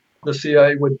blueprint. The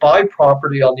CIA would buy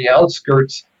property on the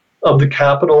outskirts of the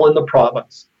capital in the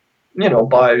province,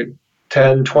 by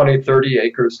 10, 20, 30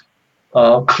 acres,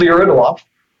 clear it off.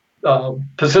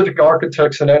 Pacific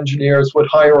Architects and Engineers would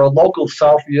hire a local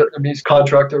South Vietnamese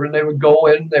contractor, and they would go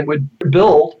in, they would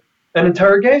build an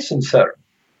interrogation center.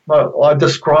 I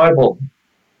describe them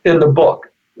in the book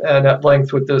and at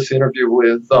length with this interview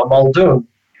with Muldoon.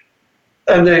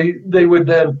 And they would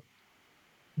then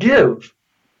give,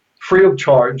 free of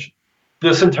charge,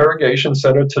 this interrogation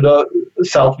center to the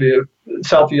South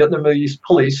Vietnamese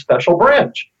police special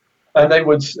branch. And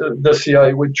the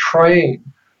CIA would train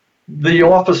the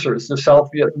officers, the South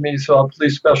Vietnamese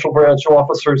police special branch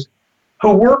officers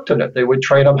who worked in it. They would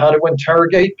train them how to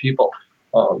interrogate people.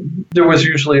 There was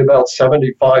usually about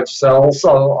 75 cells.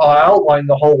 So I outlined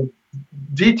the whole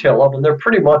detail of them. They're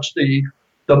pretty much the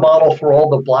model for all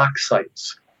the black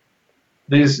sites.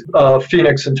 These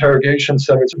Phoenix interrogation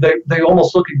centers, they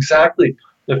almost look exactly,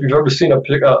 if you've ever seen a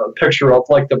picture of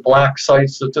like the black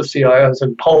sites that the CIA has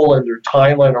in Poland or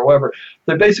Thailand or wherever,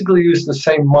 they basically use the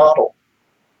same model.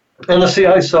 And the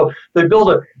CIA, so they built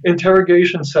an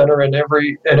interrogation center in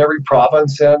every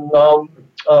province and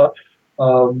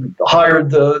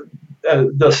hired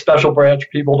the special branch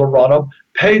people to run them,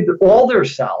 paid all their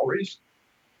salaries,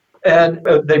 and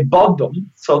they bugged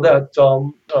them so that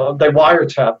they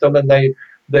wiretapped them, and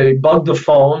they bugged the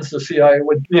phones. The CIA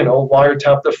would,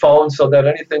 wiretap the phones so that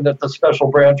anything that the special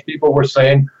branch people were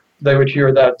saying, they would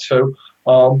hear that too.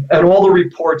 And all the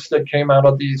reports that came out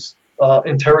of these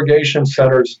interrogation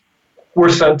centers were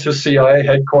sent to CIA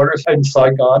headquarters in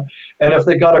Saigon. And if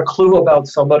they got a clue about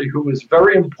somebody who was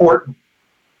very important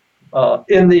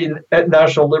in the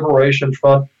National Liberation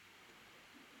Front,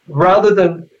 rather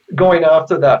than going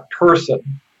after that person,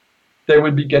 they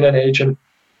would begin an agent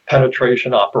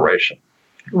penetration operation,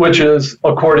 which is,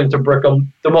 according to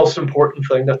Brickham, the most important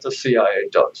thing that the CIA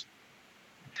does.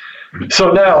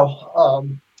 So now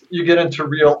you get into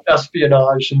real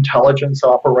espionage intelligence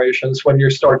operations when you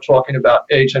start talking about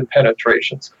agent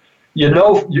penetrations.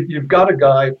 You've got a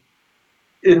guy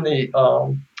in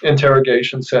the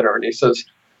interrogation center, and he says,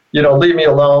 leave me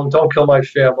alone, don't kill my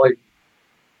family,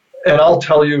 and I'll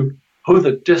tell you who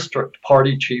the district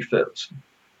party chief is.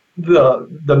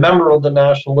 The member of the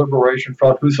National Liberation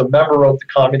Front, who's a member of the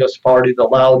Communist Party, the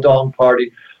Lao Dong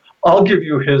Party, I'll give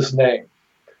you his name.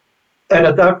 And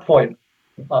at that point,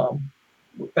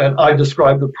 and I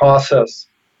describe the process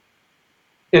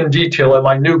in detail in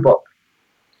my new book,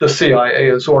 The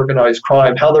CIA as Organized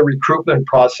Crime, how the recruitment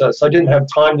process, I didn't have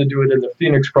time to do it in the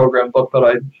Phoenix program book,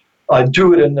 but I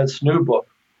do it in this new book.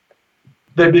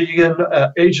 They begin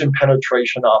agent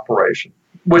penetration operation,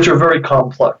 which are very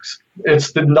complex.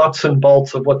 It's the nuts and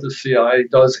bolts of what the CIA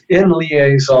does in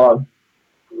liaison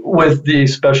with the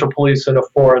special police in a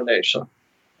foreign nation.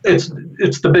 It's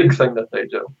the big thing that they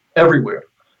do everywhere.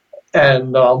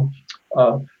 And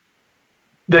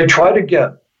they try to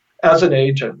get, as an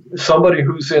agent, somebody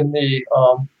who's in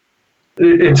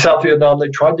South Vietnam, they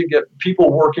tried to get people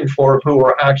working for them who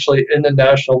are actually in the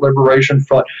National Liberation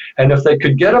Front. And if they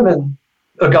could get them in,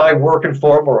 a guy working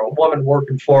for them or a woman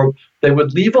working for them, they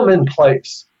would leave them in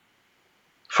place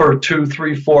for 2,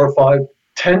 3, 4, 5,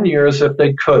 10 years if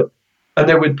they could. And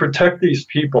they would protect these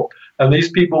people. And these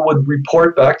people would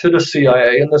report back to the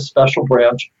CIA and the special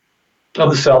branch of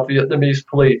the South Vietnamese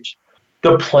police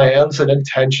the plans and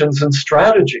intentions and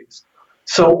strategies.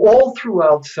 So all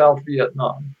throughout South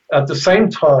Vietnam, at the same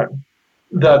time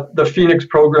that the Phoenix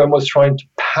program was trying to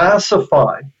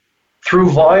pacify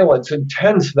through violence,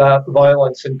 intense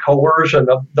violence and coercion,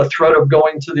 of the threat of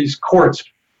going to these courts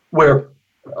where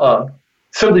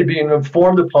simply being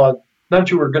informed upon meant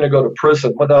you were going to go to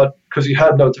prison because you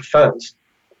had no defense.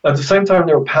 At the same time,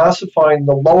 they were pacifying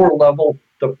the lower level,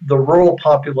 the rural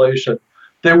population.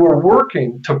 They were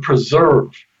working to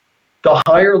preserve the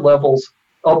higher levels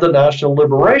of the National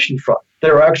Liberation Front.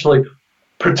 They were actually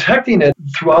protecting it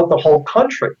throughout the whole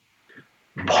country.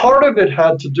 Part of it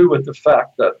had to do with the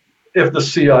fact that if the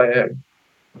CIA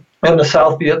and the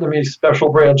South Vietnamese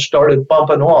Special Branch started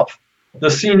bumping off the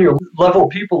senior level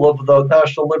people of the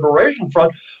National Liberation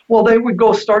Front, well, they would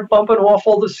go start bumping off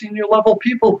all the senior level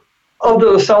people of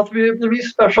the South Vietnamese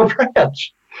Special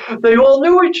Branch. They all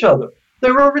knew each other.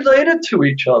 They were related to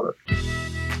each other.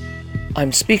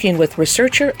 I'm speaking with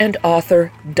researcher and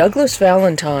author Douglas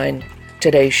Valentine.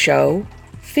 Today's show,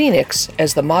 Phoenix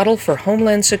as the model for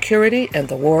Homeland Security and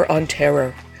the War on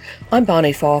Terror. I'm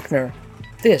Bonnie Faulkner.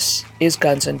 This is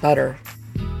Guns and Butter.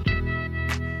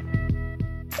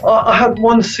 I had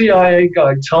one CIA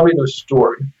guy tell me this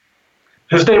story.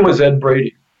 His name was Ed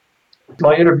Brady.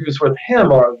 My interviews with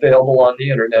him are available on the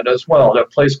internet as well at a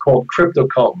place called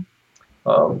Cryptocom.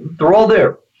 They're all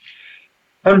there.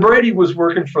 And Brady was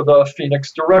working for the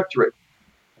Phoenix Directorate.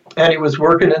 And he was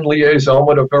working in liaison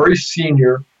with a very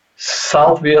senior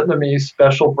South Vietnamese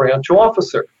Special Branch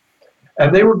officer.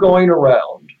 And they were going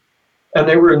around and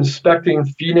they were inspecting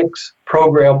Phoenix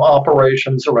program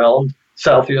operations around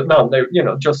South Vietnam. They,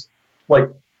 just like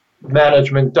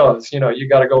management does, you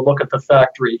got to go look at the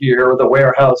factory here or the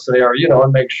warehouse there,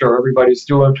 and make sure everybody's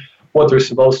doing what they're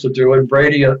supposed to do. And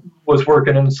Brady was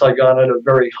working in Saigon at a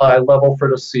very high level for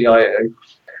the CIA.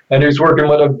 And he was working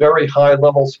with a very high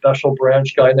level special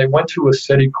branch guy. And they went to a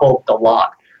city called Dalat,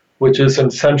 which is in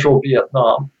central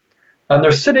Vietnam. And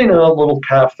they're sitting in a little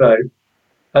cafe.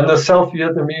 And the South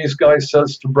Vietnamese guy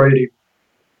says to Brady,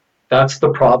 "That's the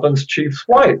province chief's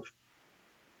wife."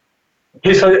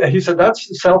 He said, "That's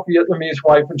the South Vietnamese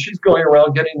wife, and she's going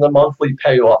around getting the monthly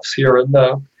payoffs here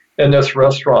in this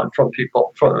restaurant from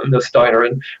people from this diner."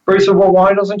 And Brady said, "Well,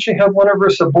 why doesn't she have one of her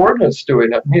subordinates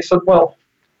doing it?" And he said, "Well,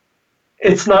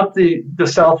 it's not the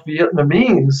South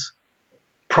Vietnamese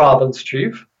province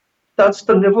chief. That's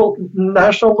the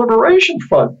National Liberation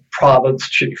Front province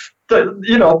chief. But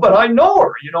I know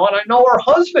her, and I know her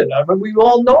husband. I mean, we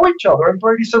all know each other." And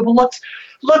Brady said, "Well,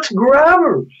 let's grab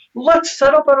her. Let's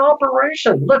set up an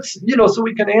operation. Let's, so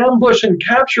we can ambush and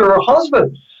capture her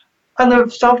husband." And the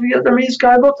South Vietnamese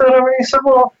guy looked at him and he said,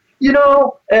 "Well,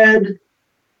 Ed,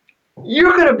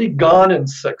 you're going to be gone in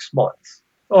 6 months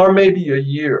or maybe a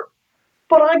year.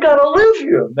 But I got to live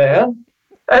here, man.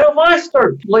 And if I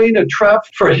start laying a trap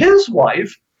for his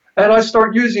wife and I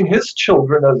start using his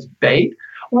children as bait,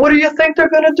 what do you think they're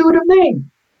going to do to me?"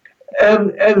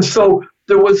 And so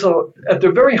there was at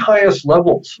the very highest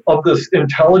levels of this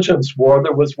intelligence war,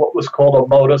 there was what was called a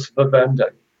modus vivendi.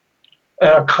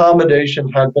 An accommodation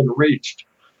had been reached.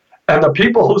 And the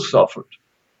people who suffered,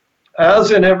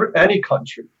 as in any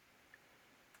country,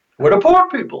 were the poor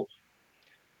people.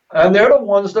 And they're the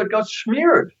ones that got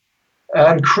smeared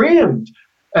and creamed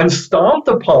and stomped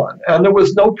upon. And there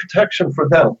was no protection for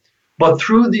them. But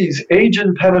through these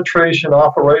agent penetration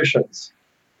operations,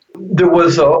 there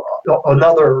was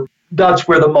another, that's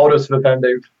where the modus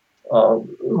vivendi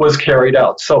was carried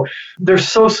out. So they're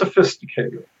so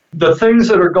sophisticated. The things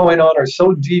that are going on are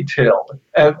so detailed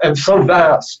and so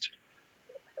vast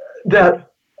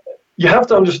that you have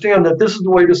to understand that this is the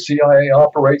way the CIA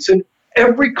operates in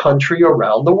every country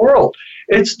around the world.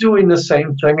 It's doing the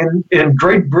same thing in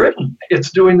Great Britain.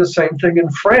 It's doing the same thing in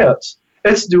France.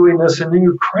 It's doing this in the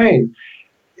Ukraine.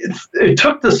 It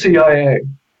took the CIA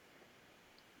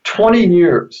 20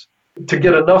 years to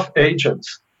get enough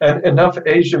agents and enough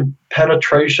agent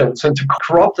penetrations and to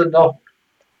corrupt enough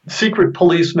secret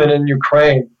policemen in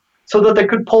Ukraine so that they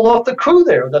could pull off the coup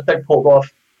there that they pulled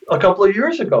off a couple of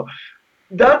years ago.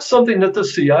 That's something that the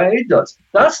CIA does.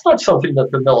 That's not something that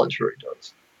the military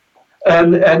does.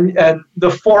 And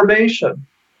the formation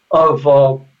of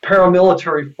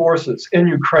paramilitary forces in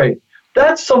Ukraine,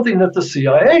 that's something that the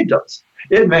CIA does.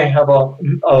 It may have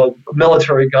a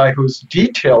military guy who's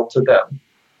detailed to them,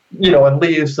 and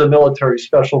leaves the military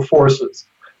special forces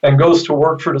and goes to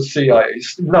work for the CIA.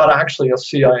 He's not actually a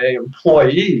CIA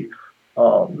employee,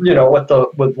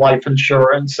 with life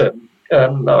insurance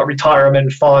and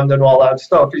retirement fund and all that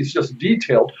stuff. He's just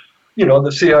detailed.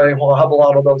 The CIA will have a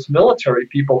lot of those military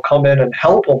people come in and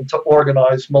help them to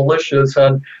organize militias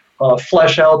and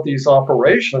flesh out these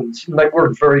operations. And they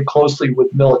work very closely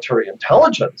with military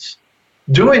intelligence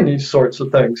doing these sorts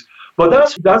of things. But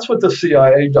that's what the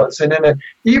CIA does. And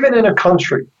even in a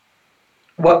country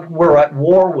what we're at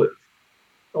war with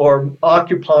or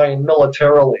occupying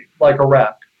militarily, like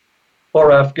Iraq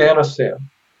or Afghanistan,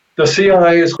 the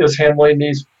CIA is handling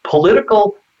these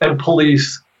political and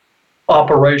police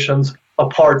operations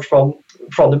apart from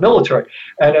the military.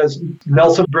 And as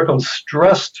Nelson Brickham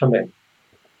stressed to me,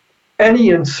 any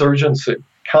insurgency,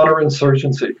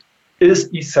 counterinsurgency,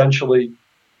 is essentially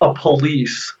a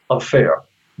police affair,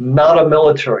 not a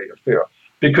military affair.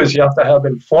 because you have to have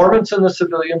informants in the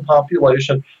civilian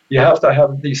population. You have to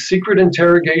have these secret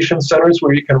interrogation centers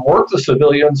where you can work the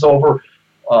civilians over,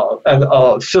 and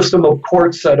a system of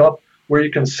courts set up where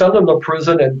you can send them to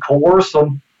prison and coerce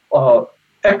them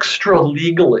extra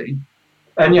legally.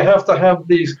 And you have to have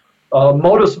these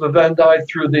modus vivendi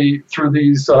through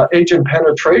these agent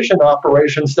penetration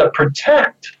operations that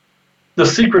protect the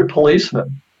secret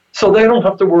policemen, so they don't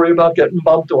have to worry about getting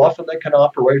bumped off, and they can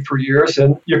operate for years.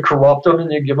 And you corrupt them, and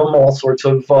you give them all sorts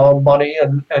of money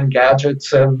and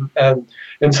gadgets, and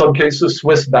in some cases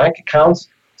Swiss bank accounts,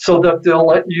 so that they'll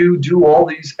let you do all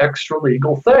these extra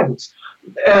legal things.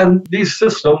 And these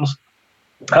systems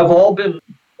have all been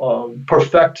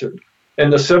perfected in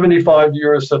the 75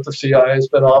 years that the CIA has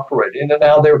been operating, and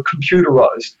now they're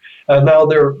computerized, and now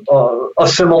they're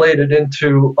assimilated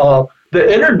into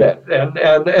the internet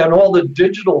and all the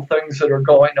digital things that are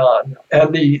going on.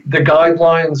 And the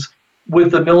guidelines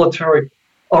with the military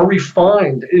are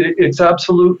refined. It's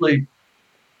absolutely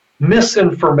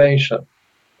misinformation,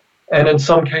 and in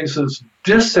some cases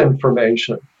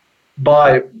disinformation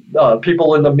by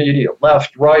people in the media,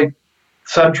 left, right,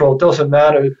 central, it doesn't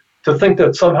matter, to think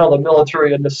that somehow the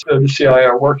military and the CIA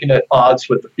are working at odds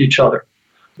with each other.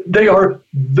 They are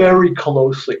very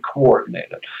closely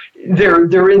coordinated.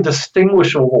 They're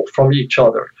indistinguishable from each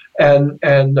other.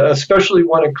 And especially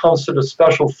when it comes to the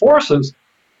special forces,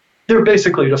 they're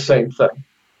basically the same thing.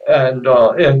 And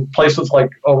in places like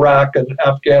Iraq and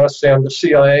Afghanistan, the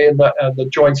CIA and the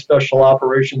Joint Special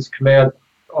Operations Command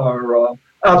are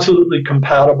absolutely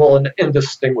compatible and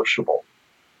indistinguishable.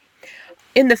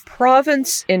 In the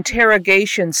Province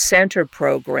Interrogation Center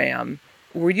program,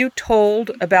 were you told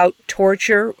about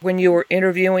torture when you were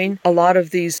interviewing a lot of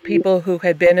these people who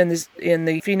had been in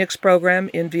the Phoenix program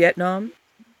in Vietnam?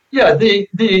 Yeah, the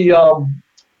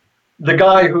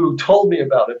guy who told me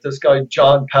about it, this guy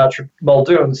John Patrick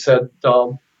Muldoon, said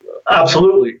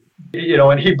absolutely,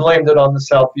 and he blamed it on the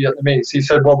South Vietnamese. He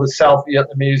said, well, the South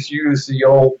Vietnamese use the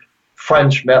old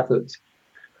French methods,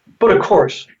 but of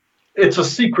course, it's a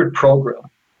secret program.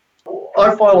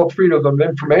 I filed a Freedom of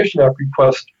Information Act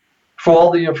request for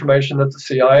all the information that the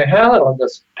CIA had on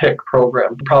this PIC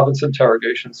program, the Province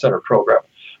Interrogation Center program.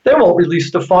 They won't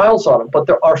release the files on it, but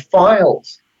there are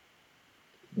files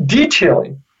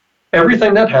detailing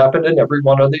everything that happened in every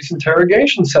one of these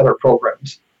interrogation center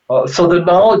programs. So the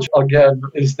knowledge, again,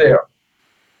 is there.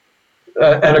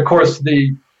 And of course,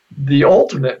 the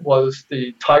ultimate was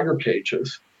the tiger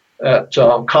cages at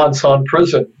Con Son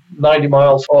Prison, 90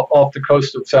 miles off the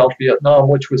coast of South Vietnam,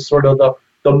 which was sort of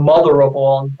the mother of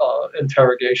all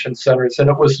interrogation centers. And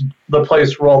it was the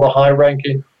place where all the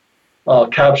high-ranking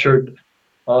captured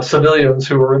civilians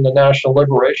who were in the National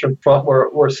Liberation Front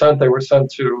were sent. They were sent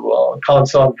to Con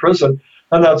Son Prison,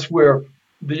 and that's where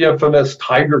the infamous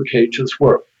tiger cages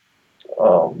were,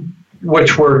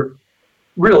 which were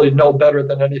really no better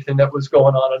than anything that was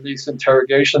going on in these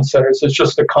interrogation centers. It's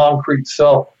just a concrete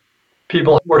cell.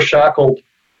 People were shackled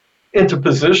into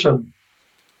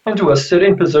a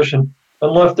sitting position,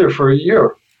 and left there for a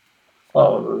year.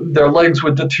 Their legs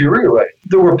would deteriorate.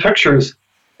 There were pictures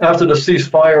after the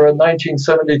ceasefire in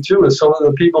 1972 of some of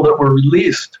the people that were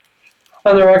released,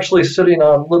 and they're actually sitting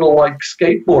on little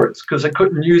skateboards because they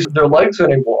couldn't use their legs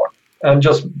anymore and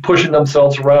just pushing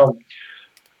themselves around.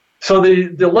 So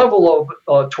the level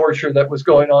of torture that was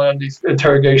going on in these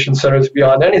interrogation centers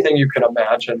beyond anything you can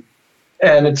imagine,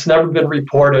 and it's never been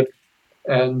reported.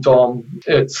 And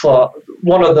it's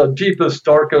one of the deepest,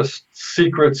 darkest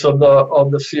secrets of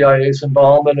the CIA's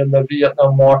involvement in the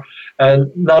Vietnam War.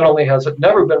 And not only has it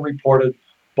never been reported,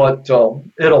 but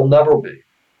it'll never be.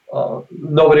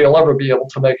 Nobody will ever be able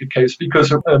to make a case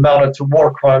because it amounted to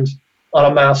war crimes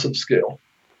on a massive scale,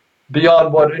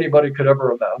 beyond what anybody could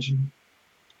ever imagine.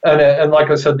 And like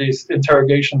I said, these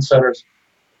interrogation centers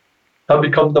have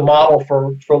become the model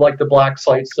for the black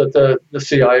sites that the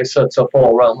CIA sets up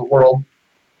all around the world.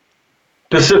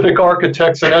 Pacific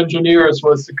Architects and Engineers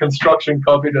was the construction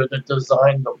company that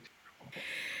designed them.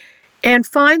 And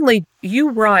finally, you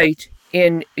write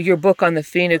in your book on the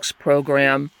Phoenix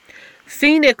program,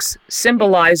 Phoenix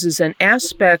symbolizes an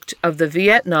aspect of the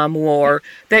Vietnam War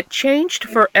that changed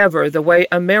forever the way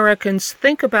Americans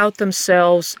think about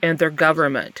themselves and their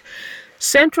government.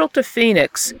 Central to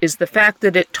Phoenix is the fact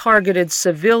that it targeted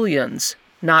civilians,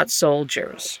 not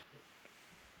soldiers.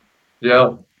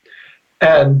 Yeah.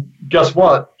 And guess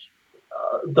what?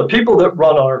 The people that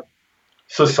run our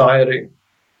society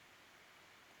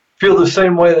feel the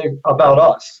same way about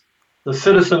us, the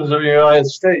citizens of the United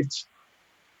States,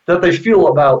 that they feel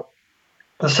about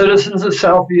the citizens of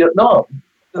South Vietnam.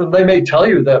 And they may tell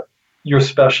you that you're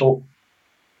special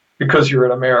because you're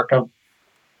an American,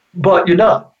 but you're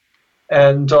not.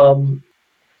 And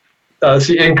as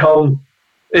the income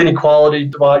inequality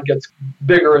divide gets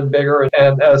bigger and bigger,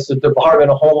 and as the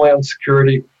Department of Homeland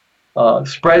Security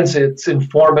spreads its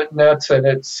informant nets and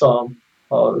its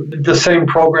the same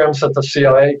programs that the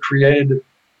CIA created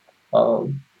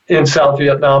in South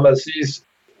Vietnam as these,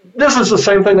 this is the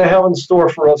same thing they have in store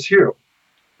for us here.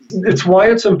 It's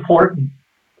why it's important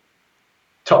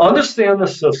to understand the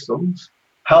systems,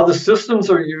 how the systems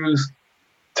are used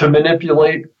to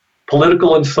manipulate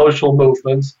political and social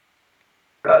movements,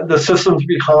 the systems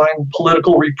behind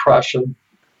political repression,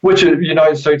 which in the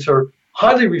United States are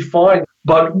highly refined,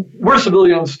 but we're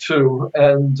civilians too.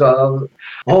 And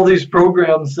all these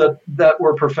programs that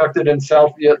were perfected in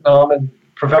South Vietnam and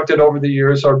perfected over the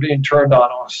years are being turned on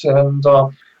us. And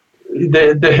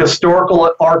the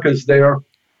historical arc is there,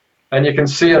 and you can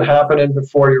see it happening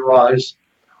before your eyes.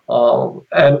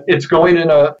 And it's going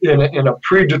in a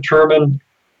predetermined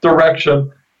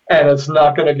direction, and it's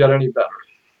not going to get any better.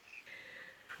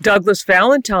 Douglas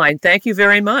Valentine, thank you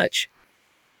very much.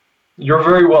 You're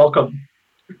very welcome.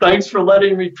 Thanks for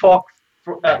letting me talk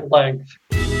at length.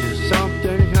 There's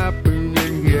something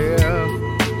happening, yeah.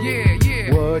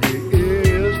 What it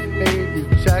is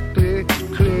ain't exactly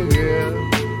clear.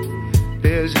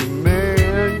 There's a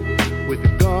man with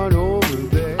a gun over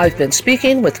there. I've been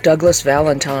speaking with Douglas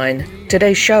Valentine.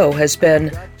 Today's show has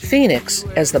been Phoenix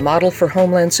as the model for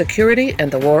Homeland Security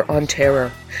and the War on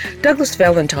Terror. Douglas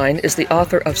Valentine is the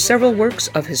author of several works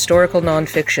of historical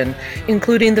nonfiction,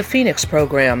 including the Phoenix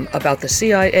Program about the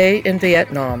CIA in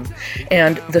Vietnam,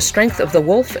 and The Strength of the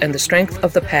Wolf and the Strength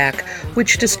of the Pack,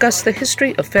 which discuss the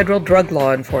history of federal drug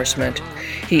law enforcement.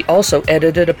 He also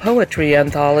edited a poetry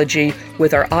anthology,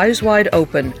 With Our Eyes Wide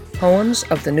Open, Poems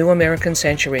of the New American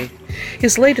Century.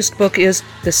 His latest book is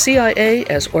The CIA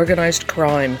as Organized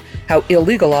Crime, How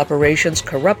Illegal Operations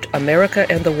Corrupt America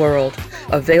and the World,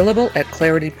 available at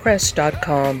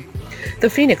claritypress.com. The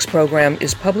Phoenix Program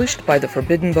is published by the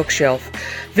Forbidden Bookshelf.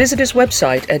 Visit his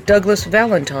website at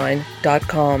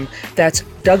douglasvalentine.com. That's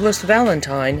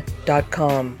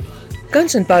douglasvalentine.com.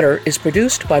 Guns and Butter is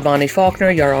produced by Bonnie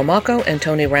Faulkner, Yarrow Mako, and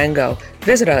Tony Rango.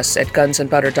 Visit us at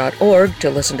gunsandbutter.org to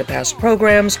listen to past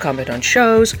programs, comment on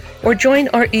shows, or join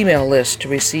our email list to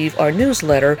receive our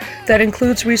newsletter that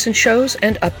includes recent shows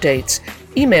and updates.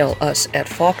 Email us at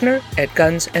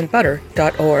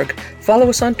faulkner@gunsandbutter.org. Follow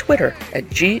us on Twitter at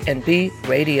G&B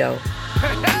Radio.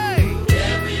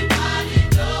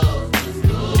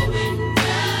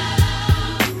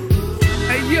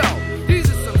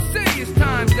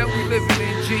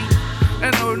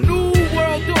 And a new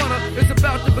world order is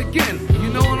about to begin.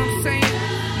 You know what I'm saying?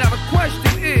 Now the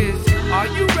question is, are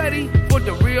you ready for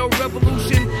the real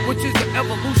revolution, which is the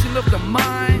evolution of the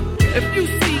mind? If you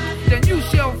seek, then you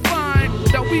shall find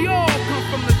that we all come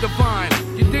from the divine.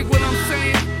 You dig what I'm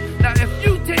saying? Now if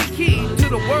you take heed to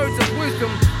the words of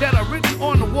wisdom that are written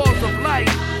on the walls of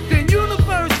life, then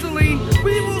universally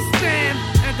we will stand,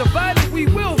 and divided we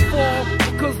will fall,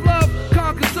 because love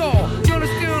conquers all. You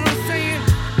understand what I'm saying?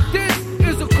 This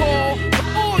is a call for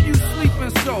all you sleeping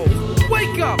souls.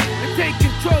 Wake up and take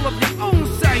control of your own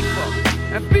cipher,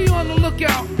 and be on the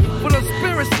lookout for the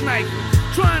spirit snipers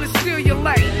trying to steal your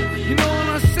life.